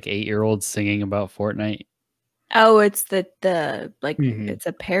 It's the like 8-year-old singing about Fortnite. Oh, it's it's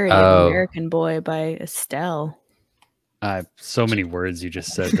a parody of American Boy by Estelle. So many words you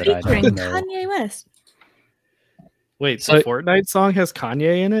just said that I don't know. Kanye West. Wait, so the Fortnite song has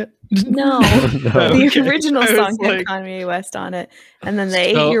Kanye in it? No, the original song had Kanye West on it, and then the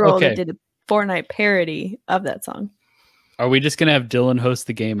 8-year-old did a Fortnite parody of that song. Are we just gonna have Dylan host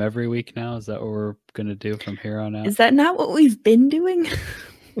the game every week now? Is that what we're gonna do from here on out? Is that not what we've been doing?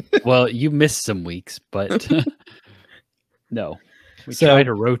 Well, you missed some weeks, but no, we try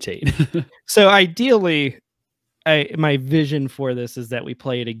to rotate. So ideally, my vision for this is that we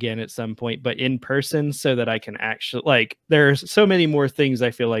play it again at some point, but in person, so that I can actually there's so many more things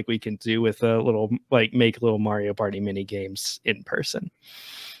I feel like we can do with a little make little Mario Party mini games in person.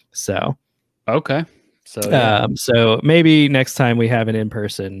 So okay, so maybe next time we have an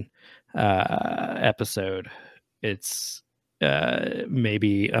in-person episode, it's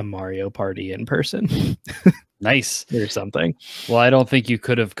maybe a Mario Party in person. Nice. Or something. Well, I don't think you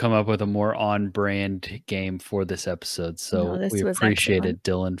could have come up with a more on-brand game for this episode, so we appreciate it,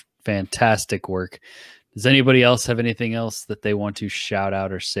 Dylan. Fantastic work. Does anybody else have anything else that they want to shout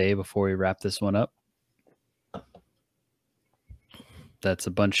out or say before we wrap this one up? That's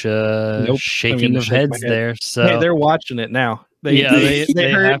a bunch of shaking of heads there. So hey, they're watching it now. They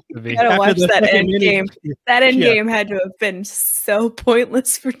heard, have to be. You gotta watch that end game. That end game had to have been so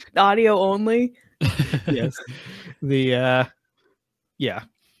pointless for audio only. Yes. Yeah.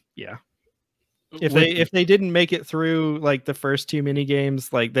 If they didn't make it through like the first 2 mini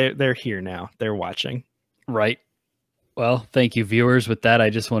games, like they're here now. They're watching. Right. Well, thank you, viewers. With that, I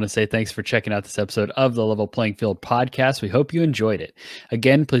just want to say thanks for checking out this episode of the Level Playing Field podcast. We hope you enjoyed it.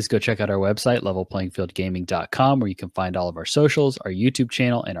 Again, please go check out our website, levelplayingfieldgaming.com, where you can find all of our socials, our YouTube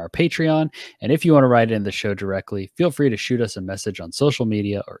channel, and our Patreon. And if you want to write in the show directly, feel free to shoot us a message on social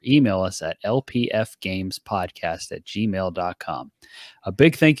media or email us at lpfgamespodcast@gmail.com. A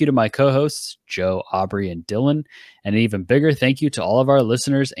big thank you to my co-hosts, Joe, Aubrey, and Dylan. And an even bigger thank you to all of our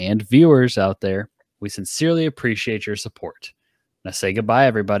listeners and viewers out there. We sincerely appreciate your support. Now say goodbye,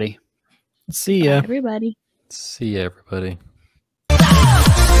 everybody. See ya. Bye, everybody. See ya, everybody.